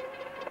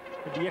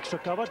with the extra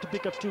cover to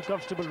pick up 2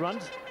 comfortable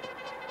runs.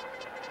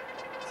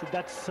 So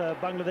that's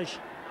Bangladesh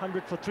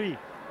 100 for 3.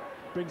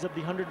 Brings up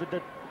the 100 with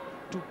the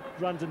 2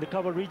 runs in the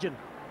cover region.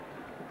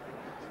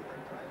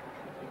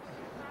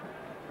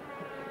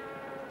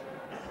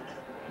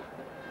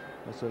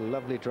 That's a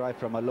lovely drive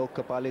from Alok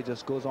Kapali.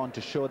 Just goes on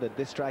to show that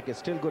this track is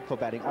still good for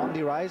batting. On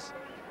the rise.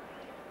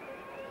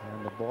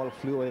 And the ball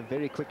flew away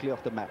very quickly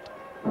off the mat.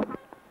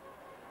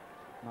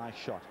 Nice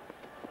shot.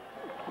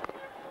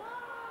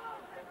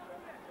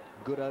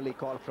 Good early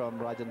call from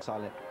Rajan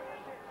Saleh.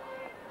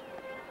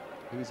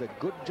 He's a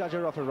good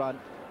judger of a run.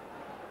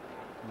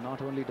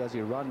 Not only does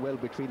he run well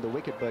between the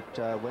wicket,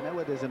 but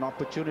whenever there's an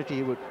opportunity,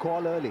 he would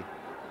call early.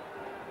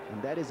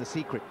 And that is a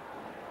secret.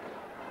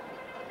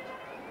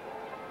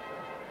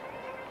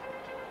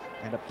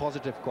 And a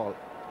positive call.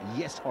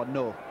 Yes or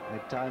no.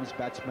 At times,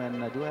 batsmen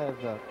do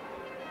have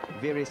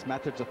various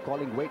methods of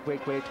calling. Wait,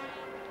 wait, wait.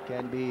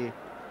 Can be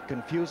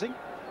confusing.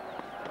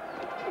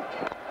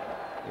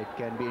 It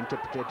can be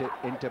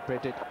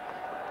interpreted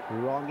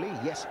wrongly.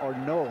 Yes or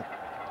no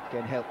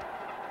can help.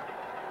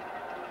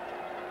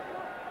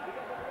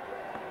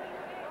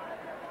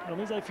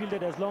 I feel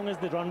that as long as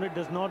the run rate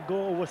does not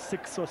go over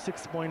 6 or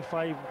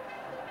 6.5,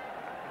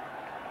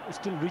 it's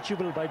still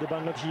reachable by the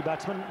Bangladeshi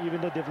batsmen,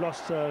 even though they've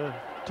lost 2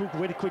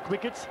 very quick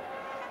wickets.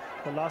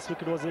 The last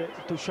wicket was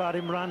to Shah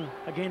Imran,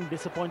 again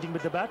disappointing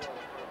with the bat.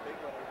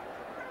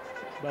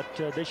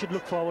 But they should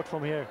look forward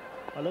from here.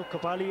 Alok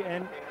Kapali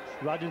and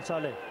Rajan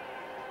Saleh.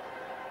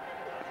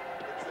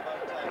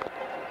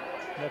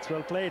 That's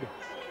well played.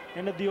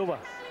 End of the over.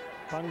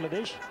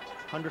 Bangladesh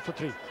 100 for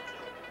 3.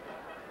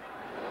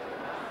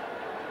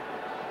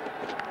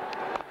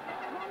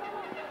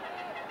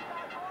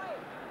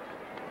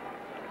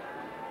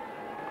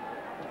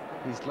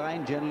 His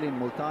line generally in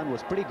Multan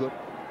was pretty good.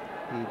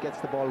 He gets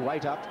the ball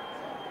right up.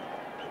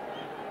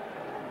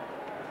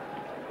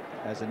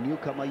 As a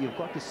newcomer, you've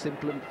got to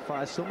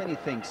simplify so many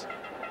things.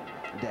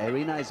 The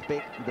arena is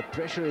big, the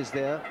pressure is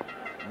there.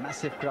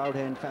 Massive crowd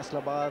here in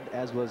Faisalabad,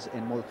 as was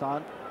in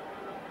Multan.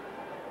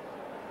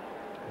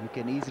 You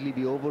can easily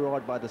be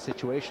overawed by the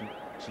situation.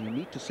 So you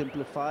need to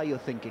simplify your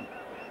thinking.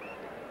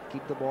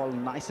 Keep the ball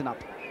nice and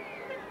up.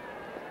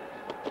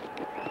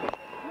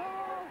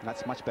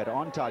 That's much better.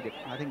 On target.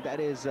 I think that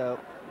is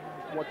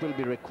what will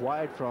be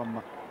required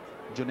from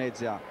Junaid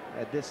Zia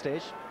at this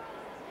stage.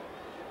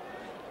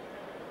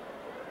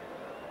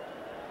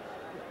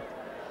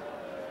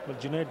 Well,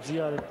 Junaid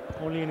Zia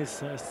only in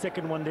his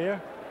second one there.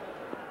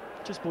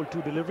 Just bowled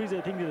 2 deliveries.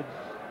 I think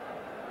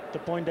the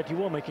point that you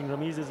were making,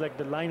 Ramiz, is like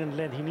the line and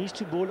length. He needs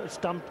to bowl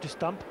stump to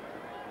stump.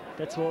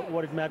 That's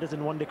what it matters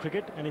in one-day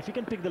cricket. And if he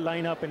can pick the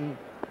line up and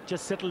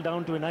just settle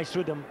down to a nice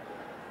rhythm,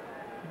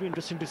 it'll be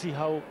interesting to see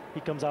how he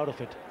comes out of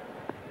it.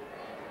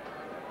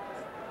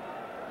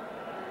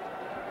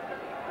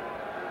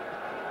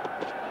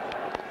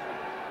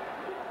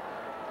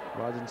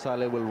 Rajan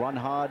Saleh will run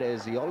hard,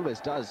 as he always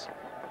does.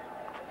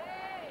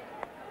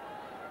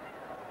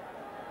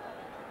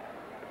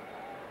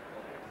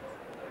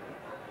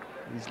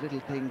 These little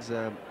things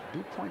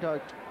do point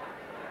out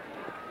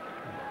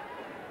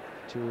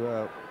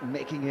to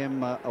making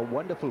him a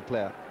wonderful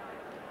player.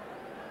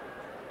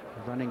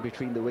 Running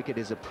between the wicket,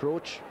 his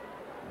approach.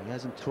 He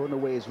hasn't thrown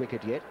away his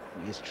wicket yet.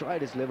 He's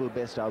tried his level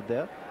best out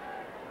there.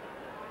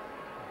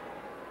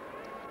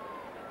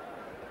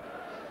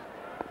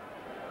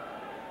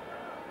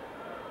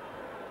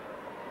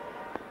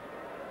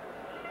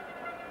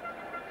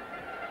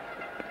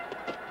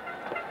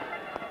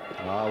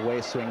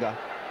 Way swinger.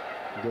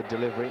 Good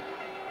delivery.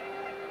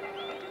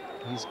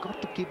 He's got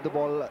to keep the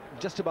ball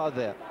just about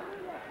there.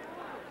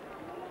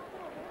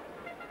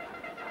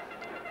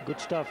 Good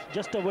stuff.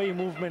 Just away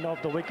movement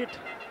of the wicket.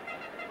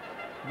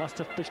 Must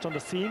have pitched on the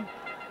seam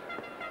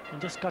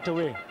and just cut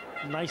away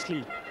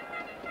nicely.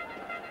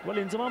 Well,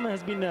 Inzamam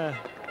has been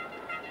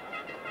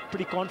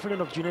pretty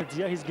confident of Junaid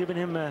Zia. He's given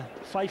him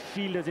 5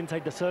 fielders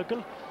inside the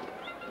circle.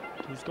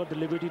 He's got the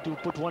liberty to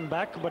put one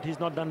back, but he's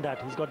not done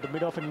that. He's got the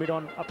mid-off and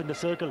mid-on up in the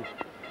circle.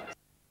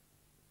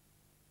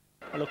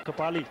 Alok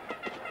Kapali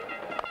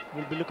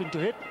will be looking to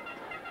hit.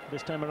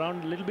 This time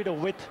around, a little bit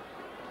of width,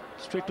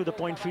 straight to the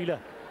point fielder.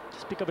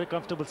 Just pick up a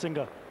comfortable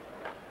single.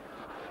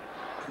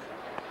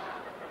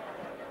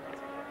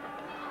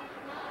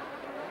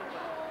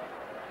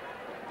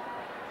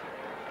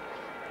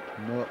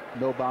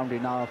 No boundary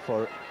now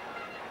for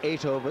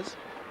 8 overs.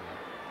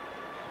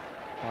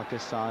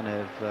 Pakistan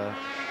have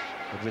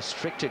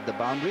restricted the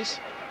boundaries.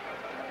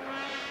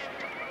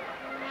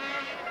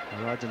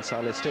 Rajan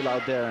Saleh still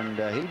out there, and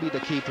he'll be the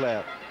key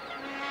player.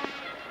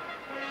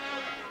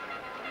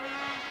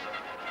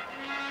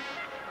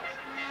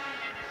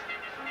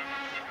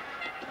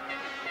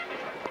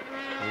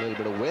 A little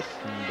bit of width,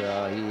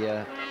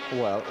 and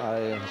well,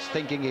 I was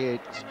thinking he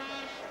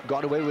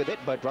got away with it,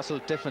 but Russell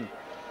Tiffin,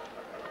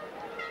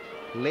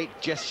 late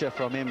gesture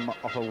from him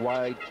of a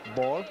wide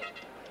ball.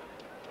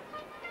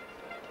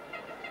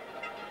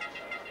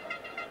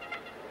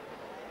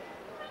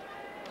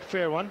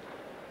 Fair one,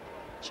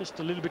 just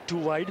a little bit too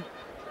wide.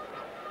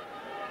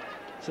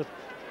 So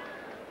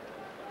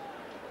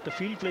the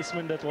field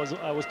placement that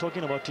I was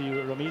talking about to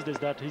you, Ramiz, is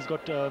that he's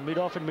got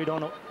mid-off and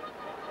mid-on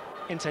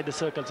inside the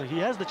circle, so he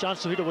has the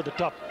chance to hit over the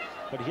top,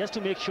 but he has to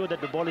make sure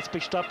that the ball is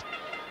pitched up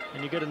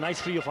and you get a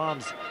nice free of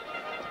arms.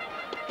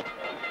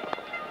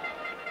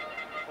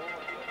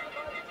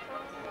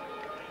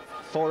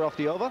 Four off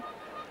the over,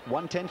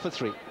 110 for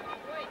 3.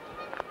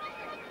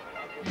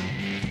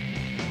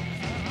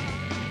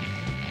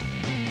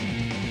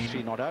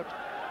 Not out.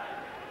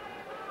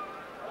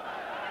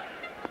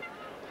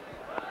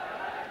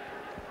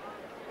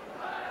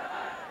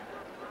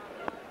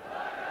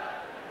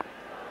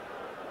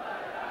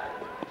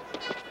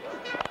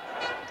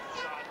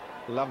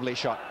 Lovely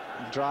shot.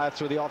 Drive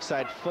through the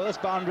offside.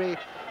 First boundary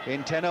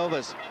in 10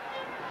 overs.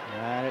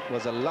 And it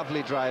was a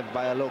lovely drive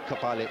by Alok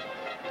Kapali.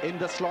 In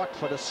the slot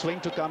for the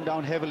swing to come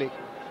down heavily.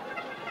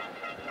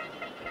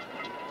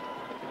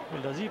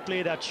 Well, does he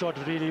play that shot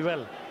really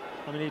well?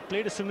 I mean, he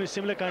played a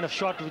similar kind of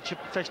shot which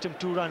fetched him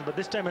 2 runs, but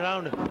this time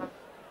around,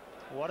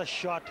 what a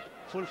shot.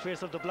 Full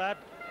face of the bat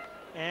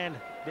and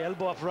the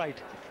elbow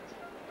upright.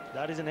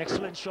 That is an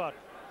excellent shot.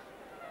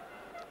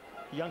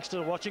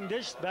 Youngster watching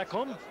this back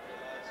home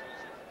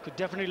could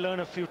definitely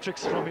learn a few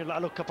tricks from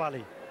Alok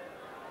Kapali.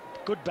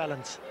 Good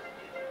balance.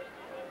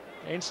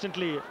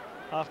 Instantly,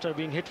 after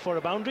being hit for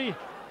a boundary,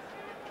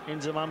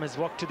 Inzamam has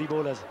walked to the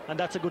bowlers, and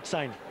that's a good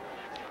sign.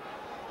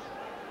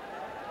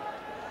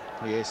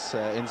 Yes,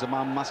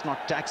 Inzamam must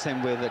not tax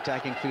him with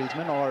attacking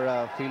fieldsmen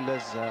or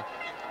fielders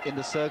in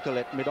the circle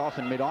at mid-off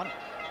and mid-on.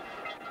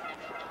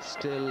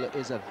 Still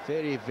is a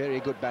very,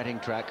 very good batting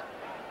track.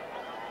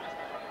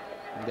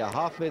 They are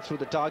halfway through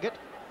the target.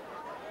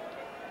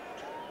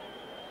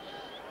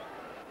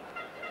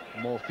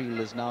 More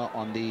fielders now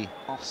on the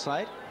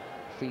offside.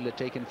 Fielder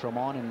taken from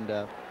on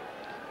and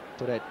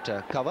put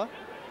at cover.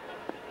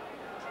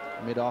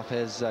 Mid-off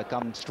has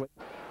come straight.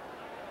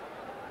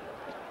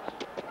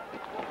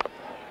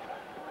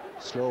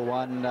 Slow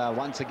one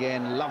once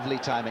again, lovely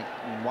timing.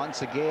 And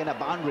once again a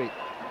boundary.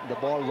 The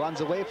ball runs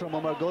away from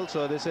Umar Gul,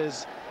 so this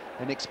is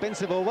an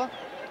expensive over.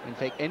 In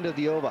fact, end of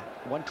the over,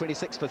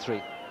 126 for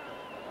 3.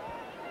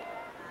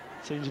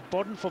 So it's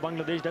important for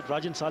Bangladesh that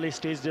Rajan Saleh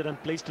stays there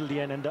and plays till the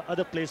end, and the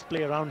other players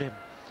play around him.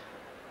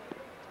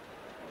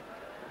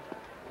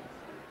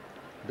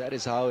 That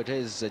is how it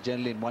is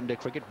generally in one-day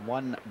cricket.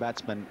 One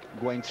batsman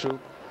going through.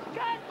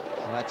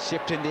 That's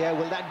shipped in the air.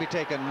 Will that be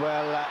taken?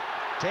 Well,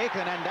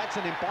 taken, and that's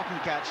an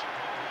important catch.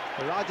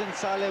 Rajan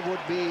Saleh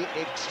would be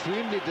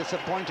extremely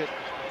disappointed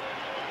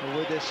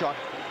with this shot.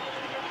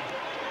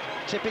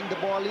 Chipping the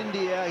ball in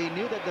the air, he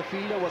knew that the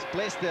fielder was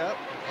placed there.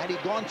 Had he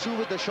gone through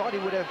with the shot, he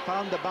would have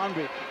found the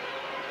boundary.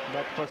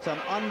 But for some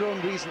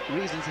unknown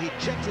reasons, he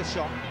checked his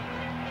shot.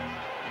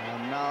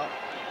 And now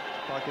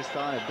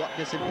Pakistan have got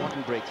this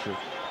important breakthrough.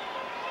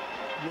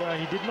 Yeah,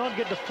 he did not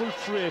get the full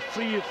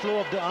free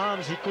flow of the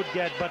arms he could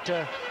get, but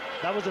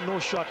that was a no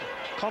shot.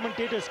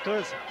 Commentators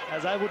curse,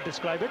 as I would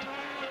describe it.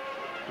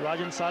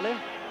 Rajan Saleh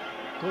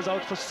goes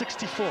out for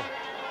 64.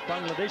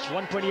 Bangladesh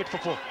 128 for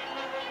 4.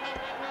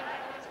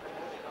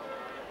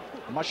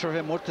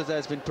 Mushraf Murtaza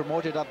has been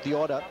promoted up the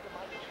order.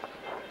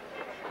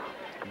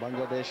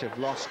 Bangladesh have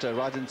lost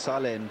Rajan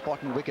Saleh, an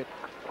important wicket.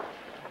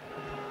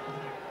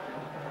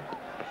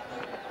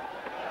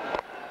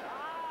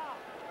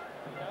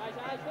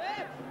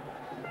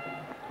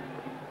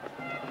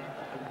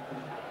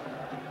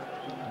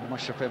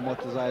 Mushraf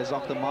Murtaza is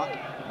off the mark,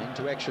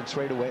 into action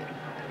straight away.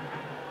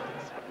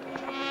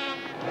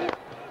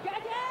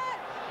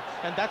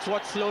 And that's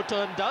what slow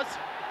turn does.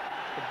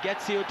 It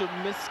gets you to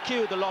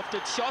miscue the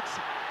lofted shots.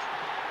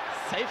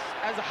 Safe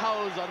as a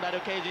house on that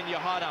occasion,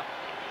 Johanna.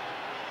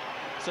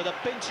 So the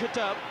pinch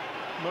hitter,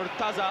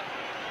 Murtaza,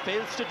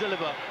 fails to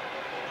deliver.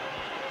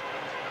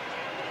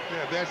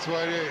 Yeah, that's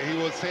why he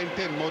was sent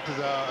in,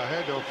 Murtaza,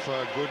 ahead of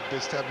good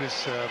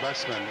established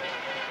batsman,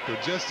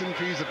 to just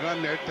increase the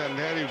run net, and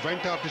there he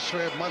went after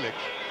Shoaib Malik.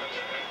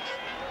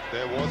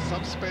 There was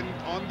some spin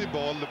on the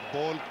ball. The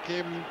ball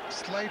came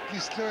slightly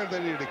slower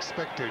than he'd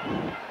expected.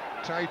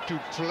 Tried to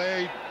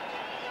play it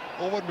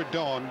over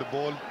mid-on. The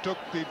ball took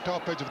the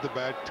top edge of the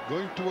bat,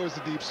 going towards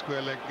the deep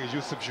square leg.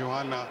 Yusuf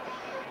Johanna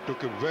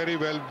took a very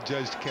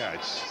well-judged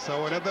catch.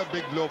 So another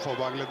big blow for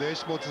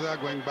Bangladesh.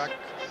 Murtaza going back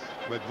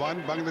with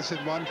one. Bangladesh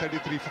at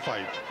 133 for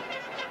 5.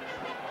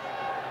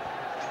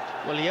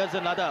 Well, here's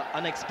another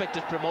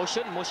unexpected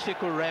promotion.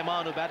 Mushfiqur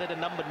Rahman, who batted at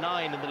number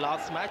 9 in the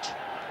last match,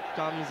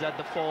 comes at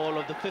the fall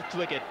of the 5th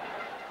wicket.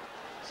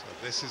 So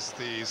this is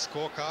the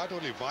scorecard.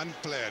 Only one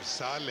player,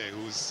 Saleh,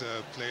 who's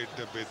played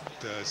with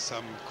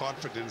some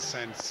confidence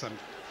and some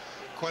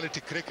quality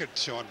cricket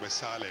shown by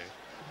Saleh.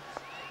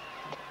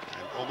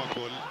 And Omar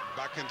Gul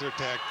back into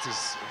attack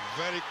is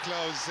very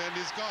close and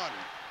he's gone.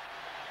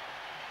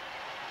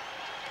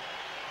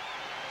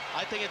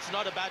 I think it's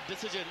not a bad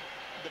decision.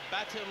 The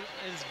batsman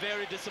is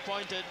very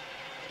disappointed.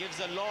 Gives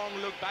a long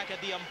look back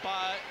at the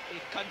umpire. He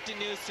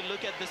continues to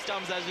look at the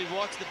stumps as we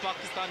watch the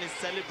Pakistanis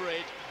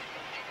celebrate.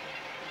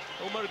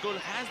 Umar Gul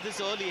has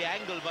this early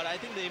angle, but I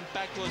think the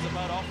impact was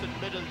about off in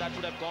middle. That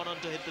would have gone on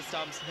to hit the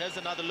stumps. Here's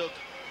another look.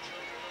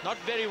 Not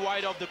very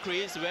wide of the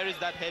crease. Where is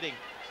that heading?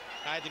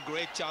 I had a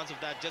great chance of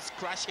that just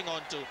crashing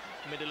onto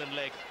middle and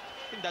leg.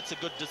 I think that's a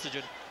good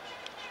decision.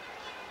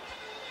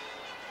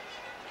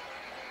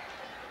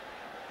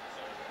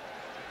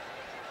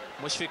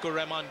 Mushfiqur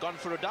Rahman gone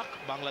for a duck.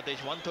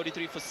 Bangladesh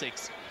 133 for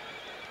 6.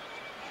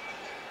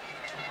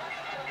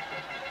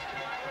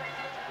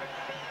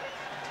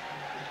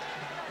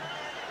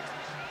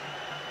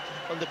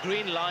 On the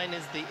green line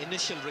is the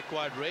initial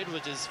required rate,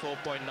 which is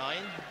 4.9,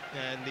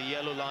 and the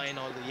yellow line,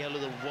 or the yellow,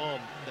 the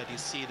worm that you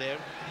see there,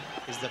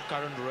 is the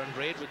current run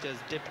rate, which has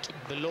dipped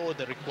below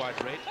the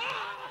required rate.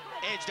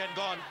 Edged and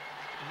gone.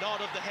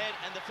 Nod of the head,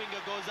 and the finger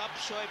goes up.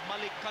 Shoaib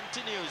Malik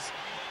continues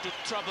to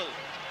trouble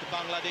the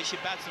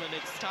Bangladeshi batsman.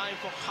 It's time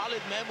for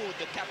Khalid Mahmood,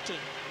 the captain,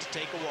 to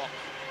take a walk.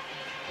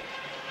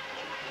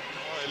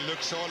 Oh, it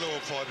looks all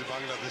over for the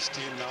Bangladesh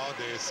team now.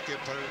 Their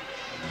skipper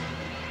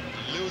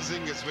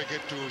losing his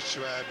wicket to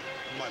Shoaib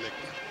Malik.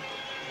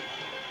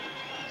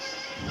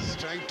 He's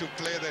trying to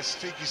play that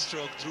streaky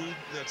stroke through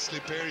that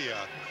slip area.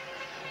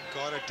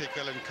 Got a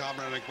tickle and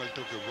Kamran Iqbal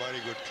took a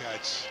very good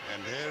catch.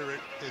 And here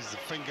is the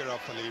finger of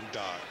Aleem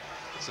Dar.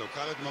 So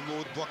Khalid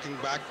Mahmood walking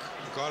back,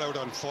 got out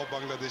on 4.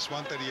 Bangladesh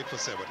 138 for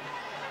 7.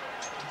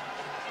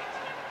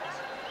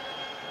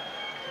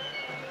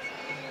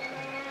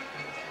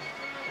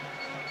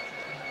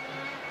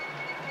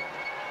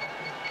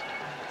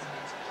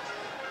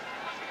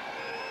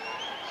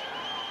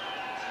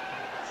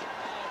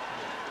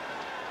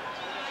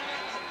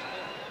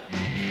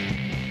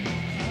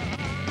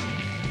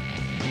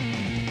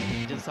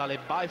 Saleh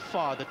by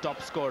far the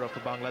top scorer for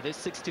Bangladesh,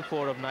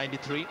 64 of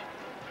 93,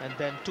 and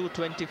then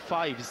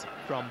 225s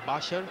from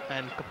Bashar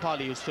and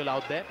Kapali, who's still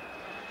out there.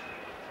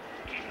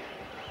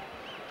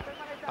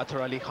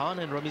 Athar Ali Khan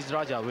and Ramiz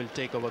Raja will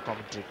take over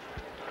commentary.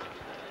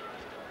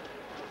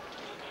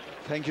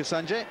 Thank you,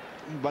 Sanjay.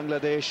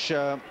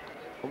 Bangladesh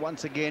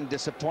once again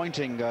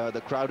disappointing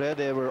the crowd here.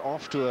 They were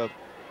off to a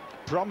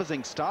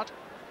promising start,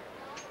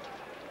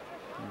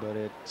 but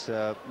it's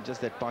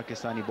just that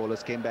Pakistani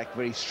bowlers came back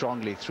very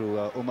strongly through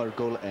Umar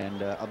Gul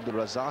and Abdul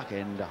Razak,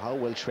 and how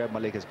well Shoaib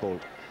Malik has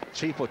bowled.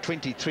 3 for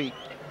 23.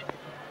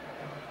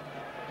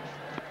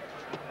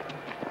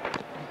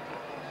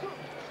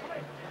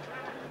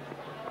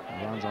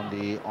 Runs on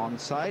the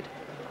onside.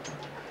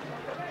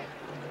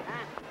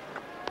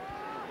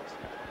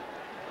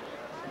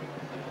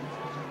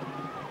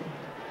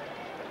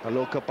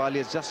 Alok Kapali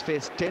has just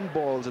faced 10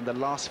 balls in the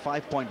last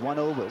 5.1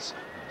 overs,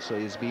 so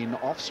he's been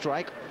off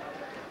strike.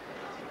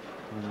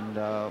 And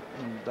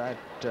that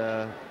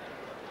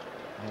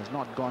has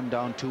not gone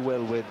down too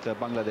well with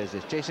Bangladesh.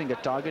 They're chasing a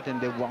target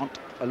and they want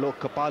Alok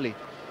Kapali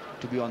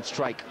to be on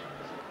strike.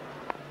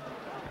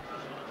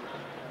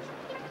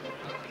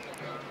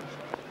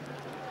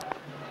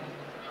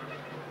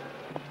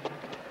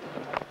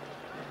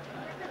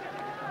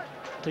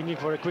 Thinking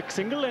for a quick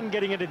single and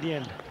getting it at the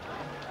end.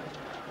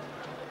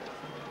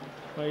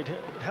 It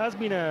has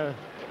been a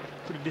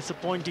pretty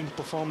disappointing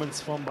performance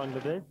from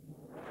Bangladesh.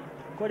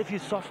 Quite a few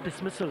soft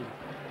dismissals,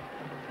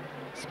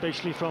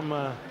 especially from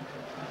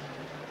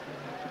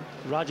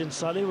Rajan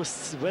Saleh,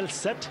 was well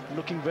set,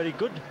 looking very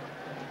good.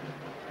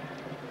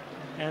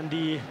 And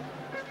the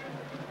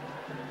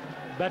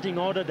batting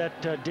order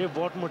that Dave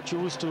Watmore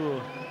chose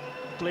to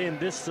play in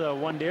this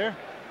one-day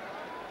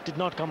did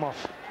not come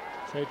off.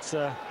 So it's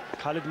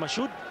Khalid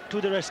Mashood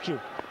to the rescue.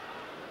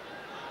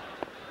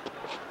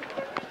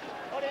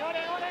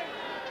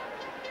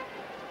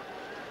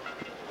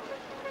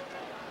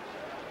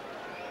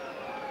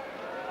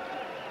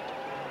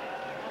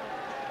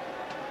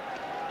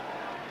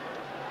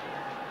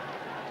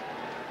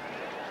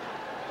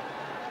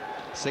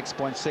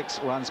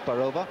 .6 runs per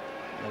over.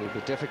 That will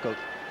be difficult.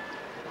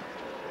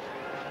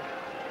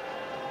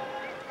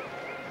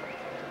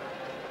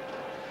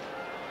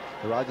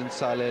 Rajan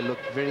Saleh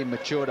looked very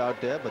matured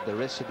out there, but the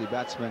rest of the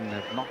batsmen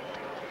have not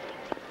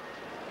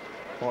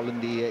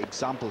followed the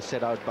example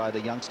set out by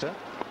the youngster.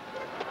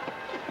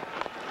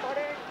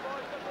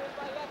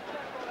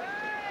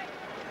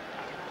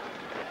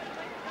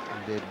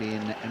 They've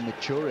been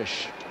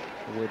amateurish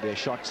with their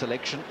shot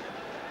selection.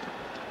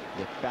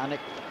 They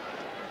panicked,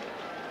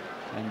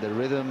 and the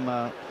rhythm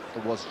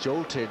was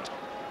jolted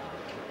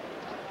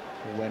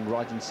when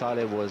Rajan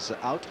Saleh was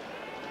out.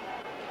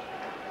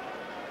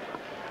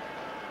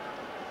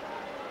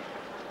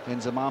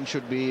 Inzamam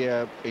should be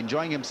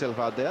enjoying himself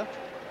out there.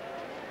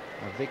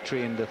 A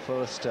victory in the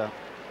first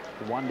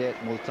one-day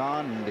at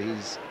Multan, and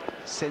he's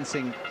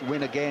sensing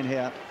win again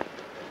here.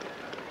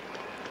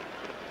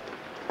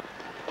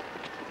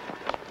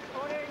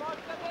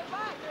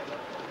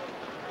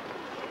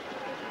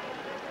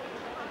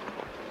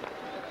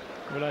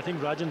 Well, I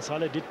think Rajan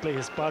Saleh did play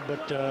his part,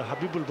 but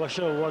Habibul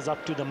Bashar was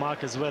up to the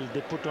mark as well.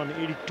 They put on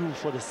 82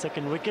 for the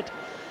second wicket,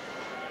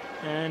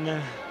 and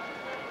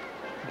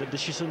the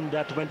decision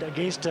that went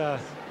against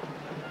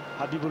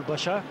Habibul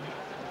Bashar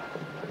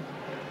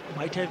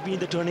might have been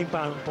the turning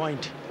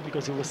point,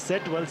 because he was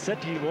set, well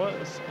set. He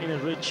was in a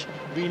rich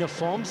vein of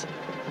forms,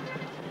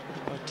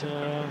 but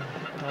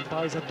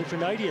umpires have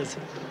different ideas.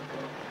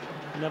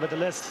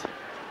 Nevertheless,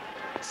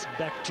 it's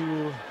back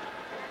to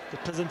the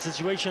present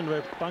situation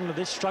where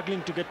Bangladesh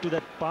struggling to get to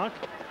that park.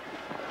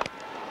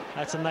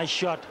 That's a nice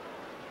shot.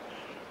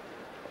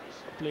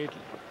 Played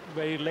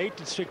very late,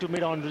 straight to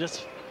mid-on,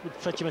 just would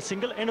fetch him a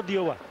single. End of the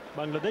over.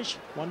 Bangladesh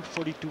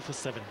 142 for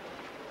 7.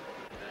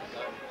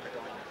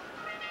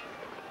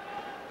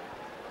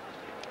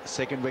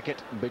 Second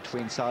wicket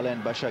between Saleh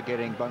and Bashar,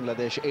 getting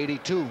Bangladesh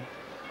 82.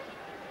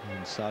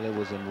 And Saleh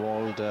was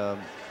involved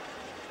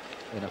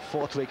in a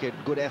fourth wicket.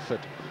 Good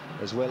effort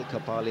as well.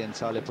 Kapali and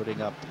Saleh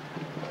putting up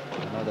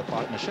another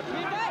partnership.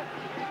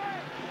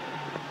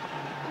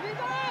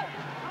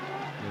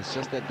 It's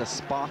just that the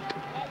spark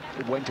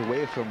went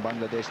away from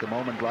Bangladesh the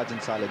moment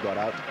Rajan Saleh got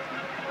out.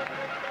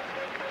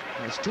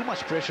 There's too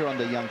much pressure on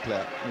the young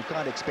player. You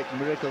can't expect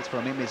miracles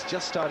from him. He's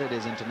just started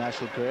his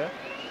international career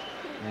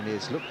and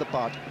he's looked the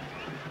part.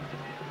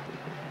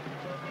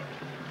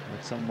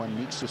 But someone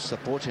needs to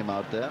support him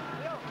out there.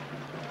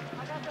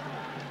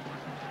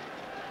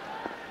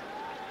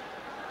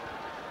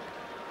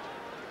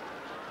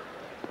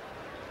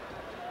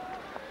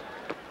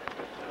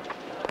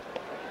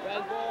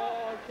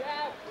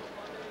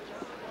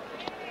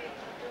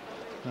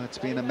 It's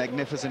been a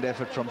magnificent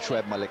effort from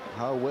Shoaib Malik.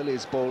 How well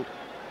he's bowled.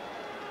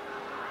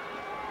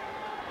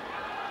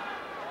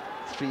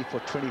 3 for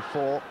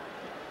 24.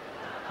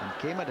 And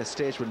came at a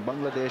stage when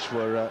Bangladesh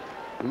were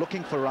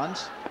looking for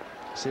runs.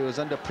 So he was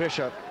under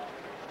pressure.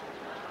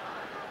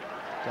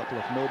 A couple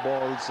of no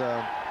balls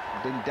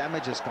didn't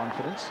damage his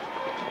confidence.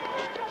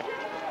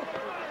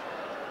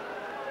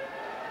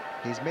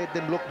 He's made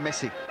them look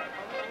messy.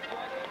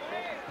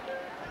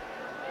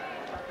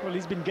 Well,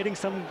 he's been getting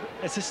some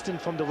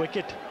assistance from the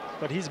wicket,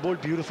 but he's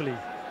bowled beautifully.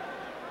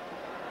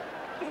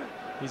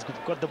 He's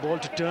got the ball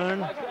to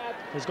turn.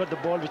 He's got the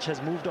ball which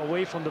has moved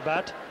away from the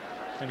bat,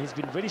 and he's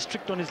been very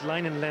strict on his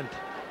line and length.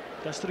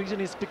 That's the reason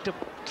he's picked up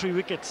 3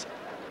 wickets.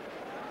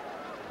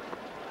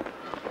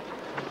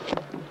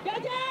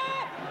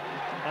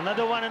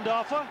 Another one in the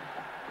offer.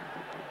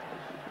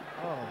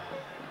 Oh,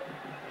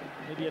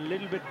 maybe a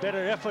little bit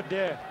better effort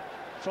there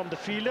from the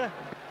fielder.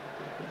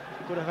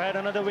 Could have had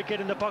another wicket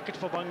in the pocket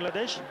for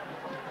Bangladesh,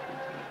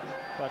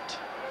 but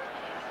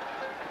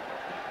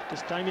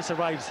this time he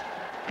survives.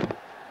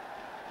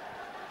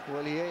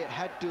 Well, he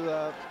had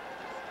to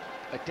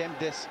attempt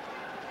this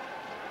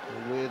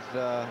with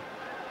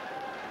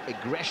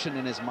aggression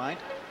in his mind,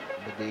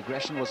 but the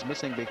aggression was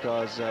missing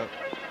because the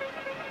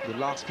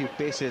last few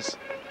paces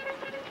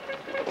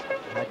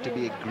had to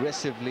be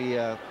aggressively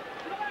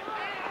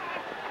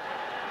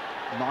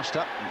notched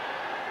up.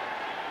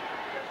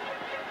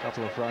 A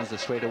couple of runs, the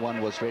straighter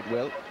one was read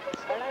well.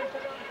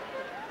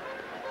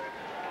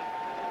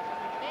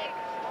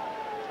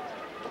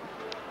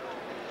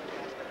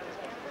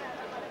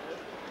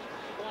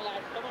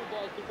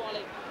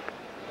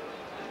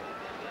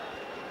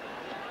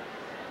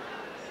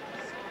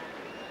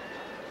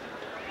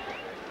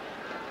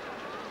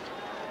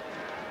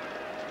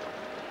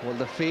 Well,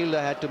 the fielder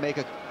had to make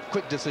a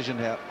quick decision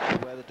here,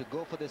 whether to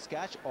go for this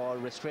catch or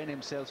restrain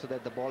himself so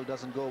that the ball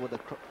doesn't go over the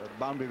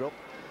boundary rope.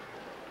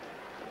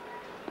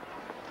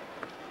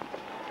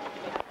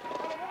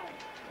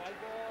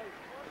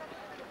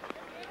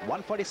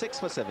 .146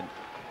 for 7.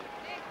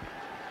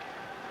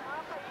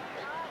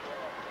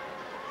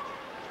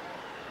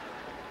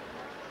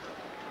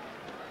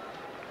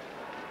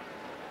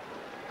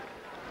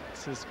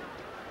 This is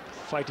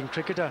fighting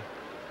cricketer,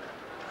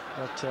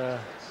 but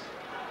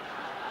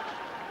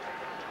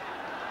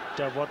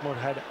Watmore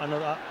had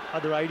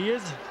other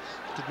ideas,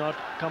 did not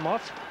come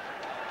off.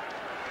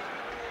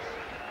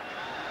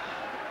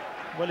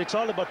 Well, it's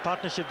all about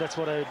partnership. That's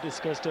what I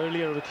discussed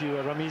earlier with you,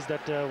 Ramiz,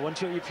 that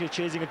if you're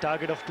chasing a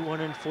target of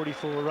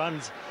 244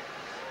 runs,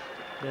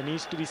 there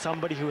needs to be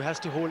somebody who has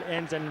to hold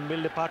ends and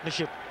build a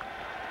partnership.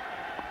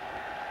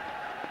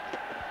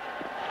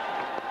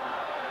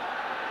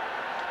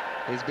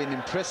 He's been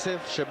impressive,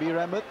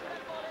 Shabir Ahmed.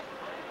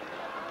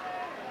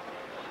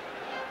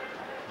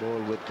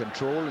 Ball with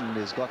control, and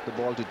he's got the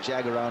ball to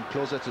jag around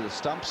closer to the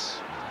stumps.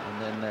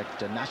 And then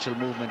that natural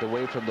movement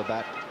away from the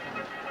bat.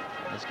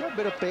 He's got a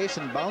bit of pace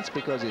and bounce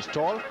because he's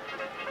tall.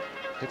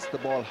 Hits the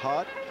ball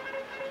hard.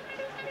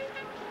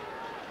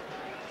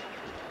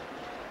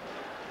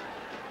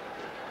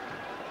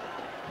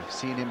 I've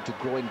seen him to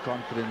grow in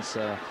confidence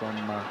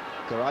from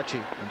Karachi.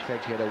 In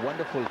fact, he had a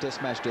wonderful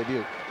test match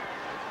debut.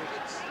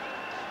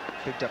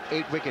 Picked up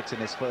 8 wickets in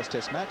his first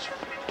test match.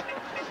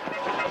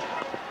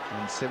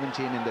 And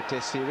 17 in the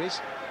test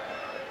series.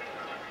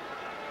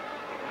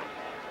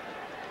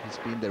 He's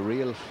been the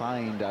real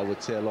find, I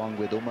would say, along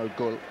with Umar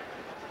Gul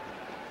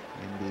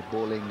in the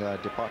bowling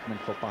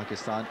department for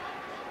Pakistan.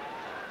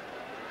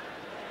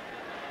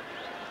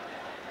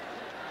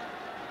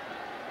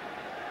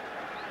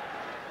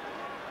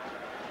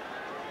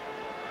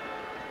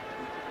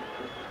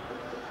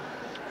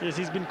 Yes,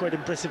 he's been quite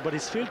impressive, but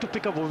he's failed to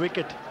pick up a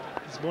wicket.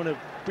 He's won a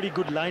pretty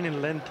good line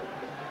in length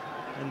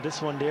in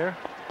this one there.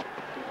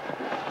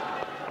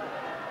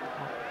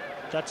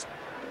 That's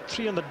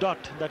 3 on the dot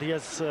that he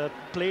has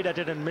played at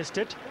it and missed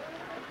it.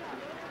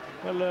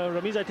 Well,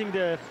 Ramiz, I think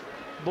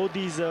both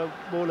these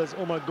bowlers,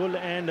 Omar Gul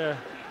and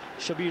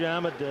Shabir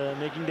Ahmed,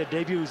 making their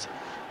debuts,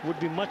 would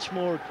be much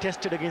more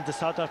tested against the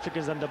South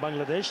Africans than the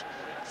Bangladesh.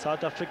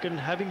 South African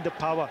having the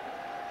power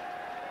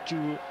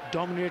to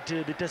dominate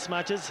the test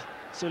matches.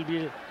 So it'll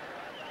be a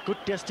good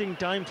testing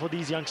time for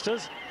these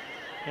youngsters.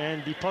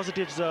 And the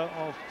positives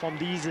from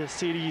these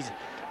series,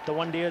 the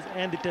one-days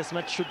and the test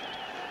match, should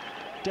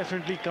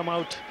definitely come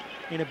out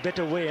in a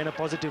better way and a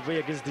positive way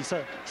against the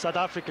South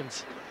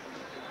Africans.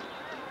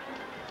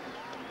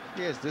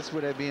 Yes, this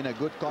would have been a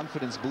good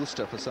confidence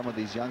booster for some of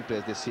these young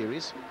players this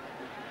series.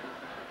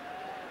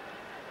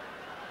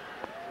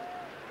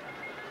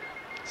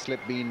 Slip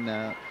being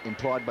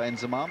employed by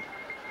Inzamam.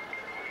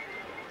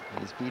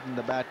 He's beaten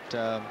the bat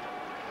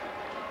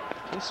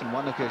just on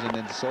one occasion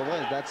in this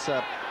over. That's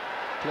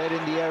played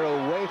in the air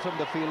away from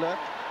the fielder.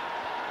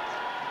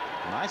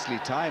 Nicely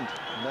timed.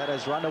 That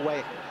has run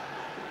away.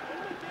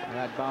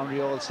 That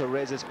boundary also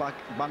raises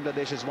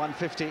Bangladesh's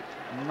 150.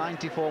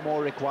 94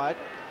 more required.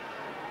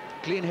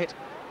 Clean hit.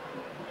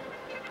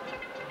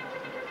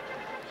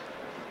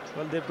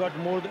 Well, they've got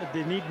more.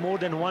 They need more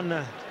than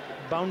one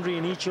boundary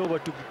in each over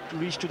to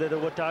reach to that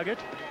over target.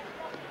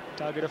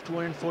 Target of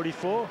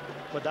 244,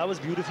 but that was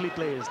beautifully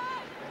placed.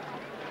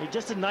 It's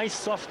just a nice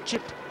soft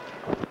chip,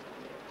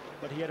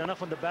 but he had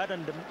enough on the bat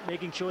and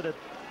making sure that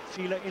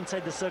fielder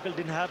inside the circle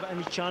didn't have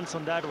any chance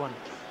on that one.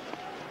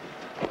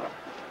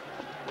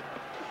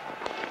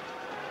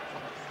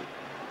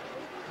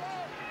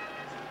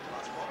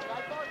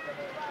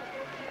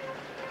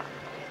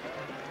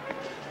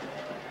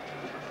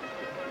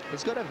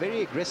 He's got a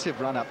very aggressive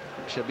run-up.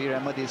 Shabir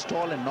Ahmed is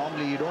tall, and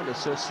normally you don't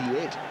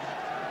associate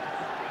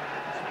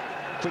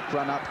quick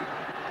run-up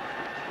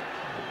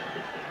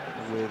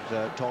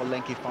with tall,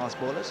 lanky fast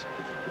bowlers.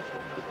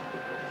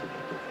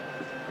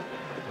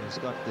 He's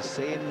got the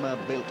same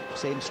build,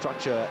 same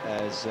structure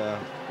as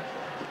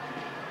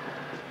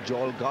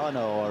Joel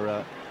Garner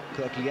or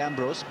Kirtley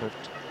Ambrose, but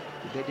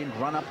they didn't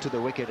run up to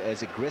the wicket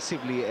as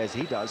aggressively as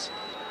he does.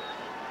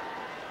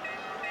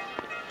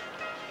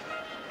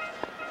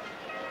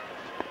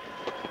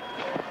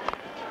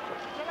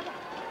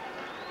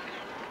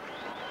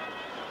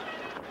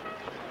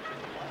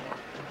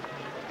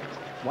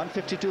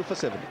 .152 for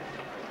 7.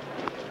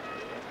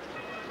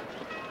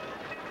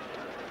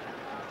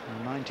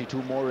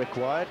 92 more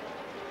required.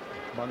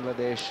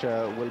 Bangladesh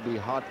will be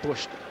hard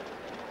pushed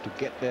to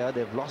get there.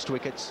 They've lost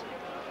wickets.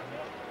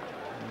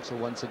 And so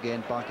once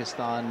again,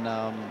 Pakistan,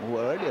 who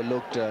earlier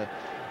looked in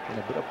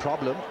a bit of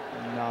problem,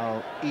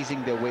 now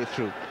easing their way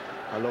through.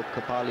 Alok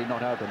Kapali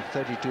not out on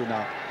 32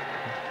 now.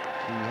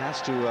 He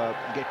has to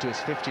get to his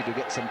 50 to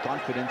get some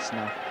confidence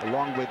now.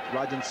 Along with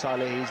Rajan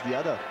Saleh, he's the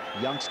other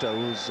youngster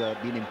who's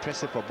been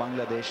impressive for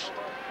Bangladesh.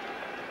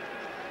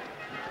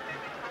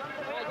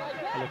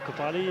 Alok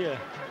Kapali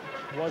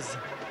was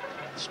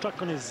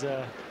struck on his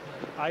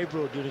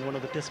eyebrow during one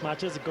of the test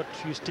matches. He got a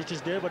few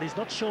stitches there, but he's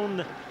not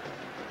shown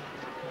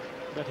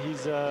that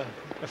he's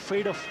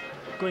afraid of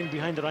going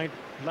behind the right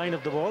line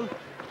of the ball.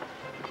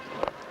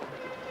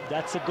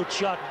 That's a good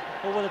shot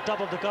over the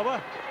top of the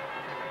cover.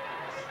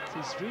 So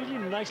he's really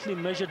nicely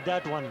measured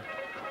that one.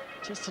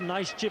 Just a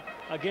nice chip.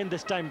 Again,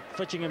 this time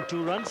fetching him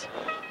 2 runs.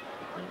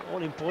 An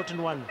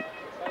all-important one.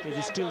 It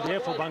is still there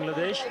for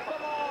Bangladesh.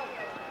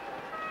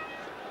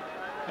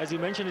 As you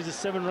mentioned, it's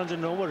just 7 runs in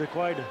an over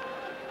required.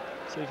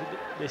 So if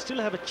they still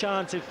have a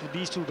chance if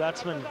these 2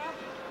 batsmen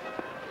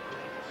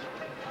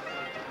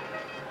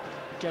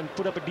can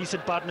put up a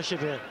decent partnership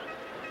here.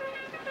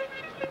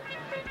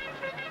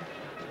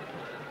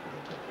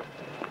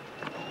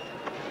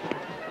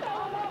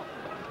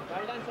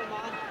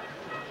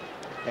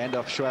 End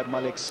of Shoaib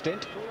Malik's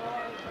stint.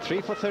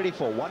 3 for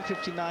 34,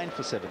 159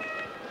 for 7.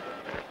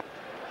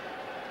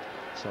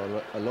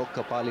 So Alok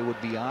Kapali would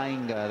be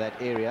eyeing that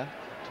area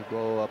to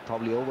go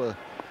probably over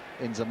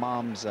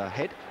Inzamam's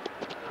head.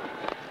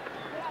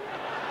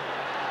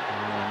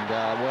 And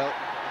well,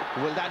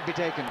 will that be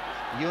taken?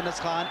 Yunus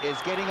Khan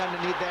is getting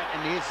underneath there,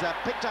 and he's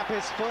picked up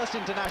his first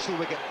international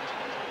wicket.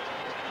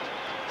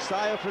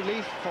 sigh of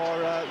relief for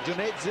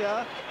Junaid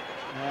Zia,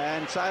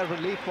 and sigh of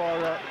relief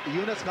for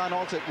Yunus Khan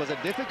also. It was a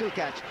difficult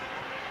catch.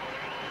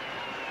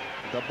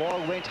 The ball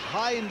went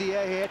high in the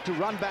air. He had to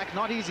run back,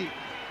 not easy.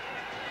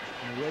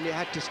 He really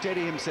had to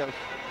steady himself.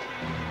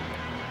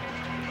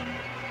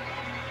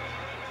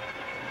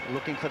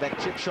 Looking for that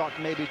chip shot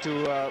maybe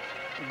to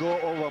go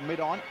over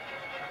mid-on.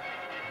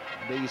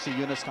 There you see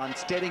Yunus Khan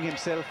steadying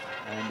himself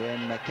and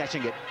then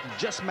catching it.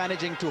 Just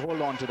managing to hold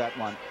on to that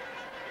one.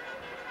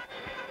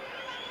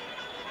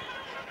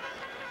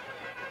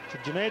 So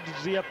Junaid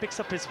Zia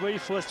picks up his very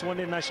first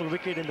one-day national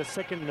wicket in the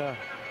second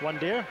one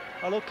there.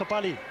 Alok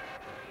Kapali.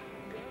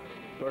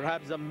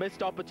 Perhaps a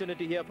missed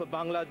opportunity here for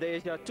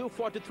Bangladesh.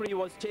 243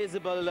 was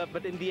chaseable,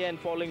 but in the end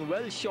falling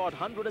well short.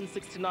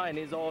 169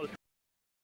 is all.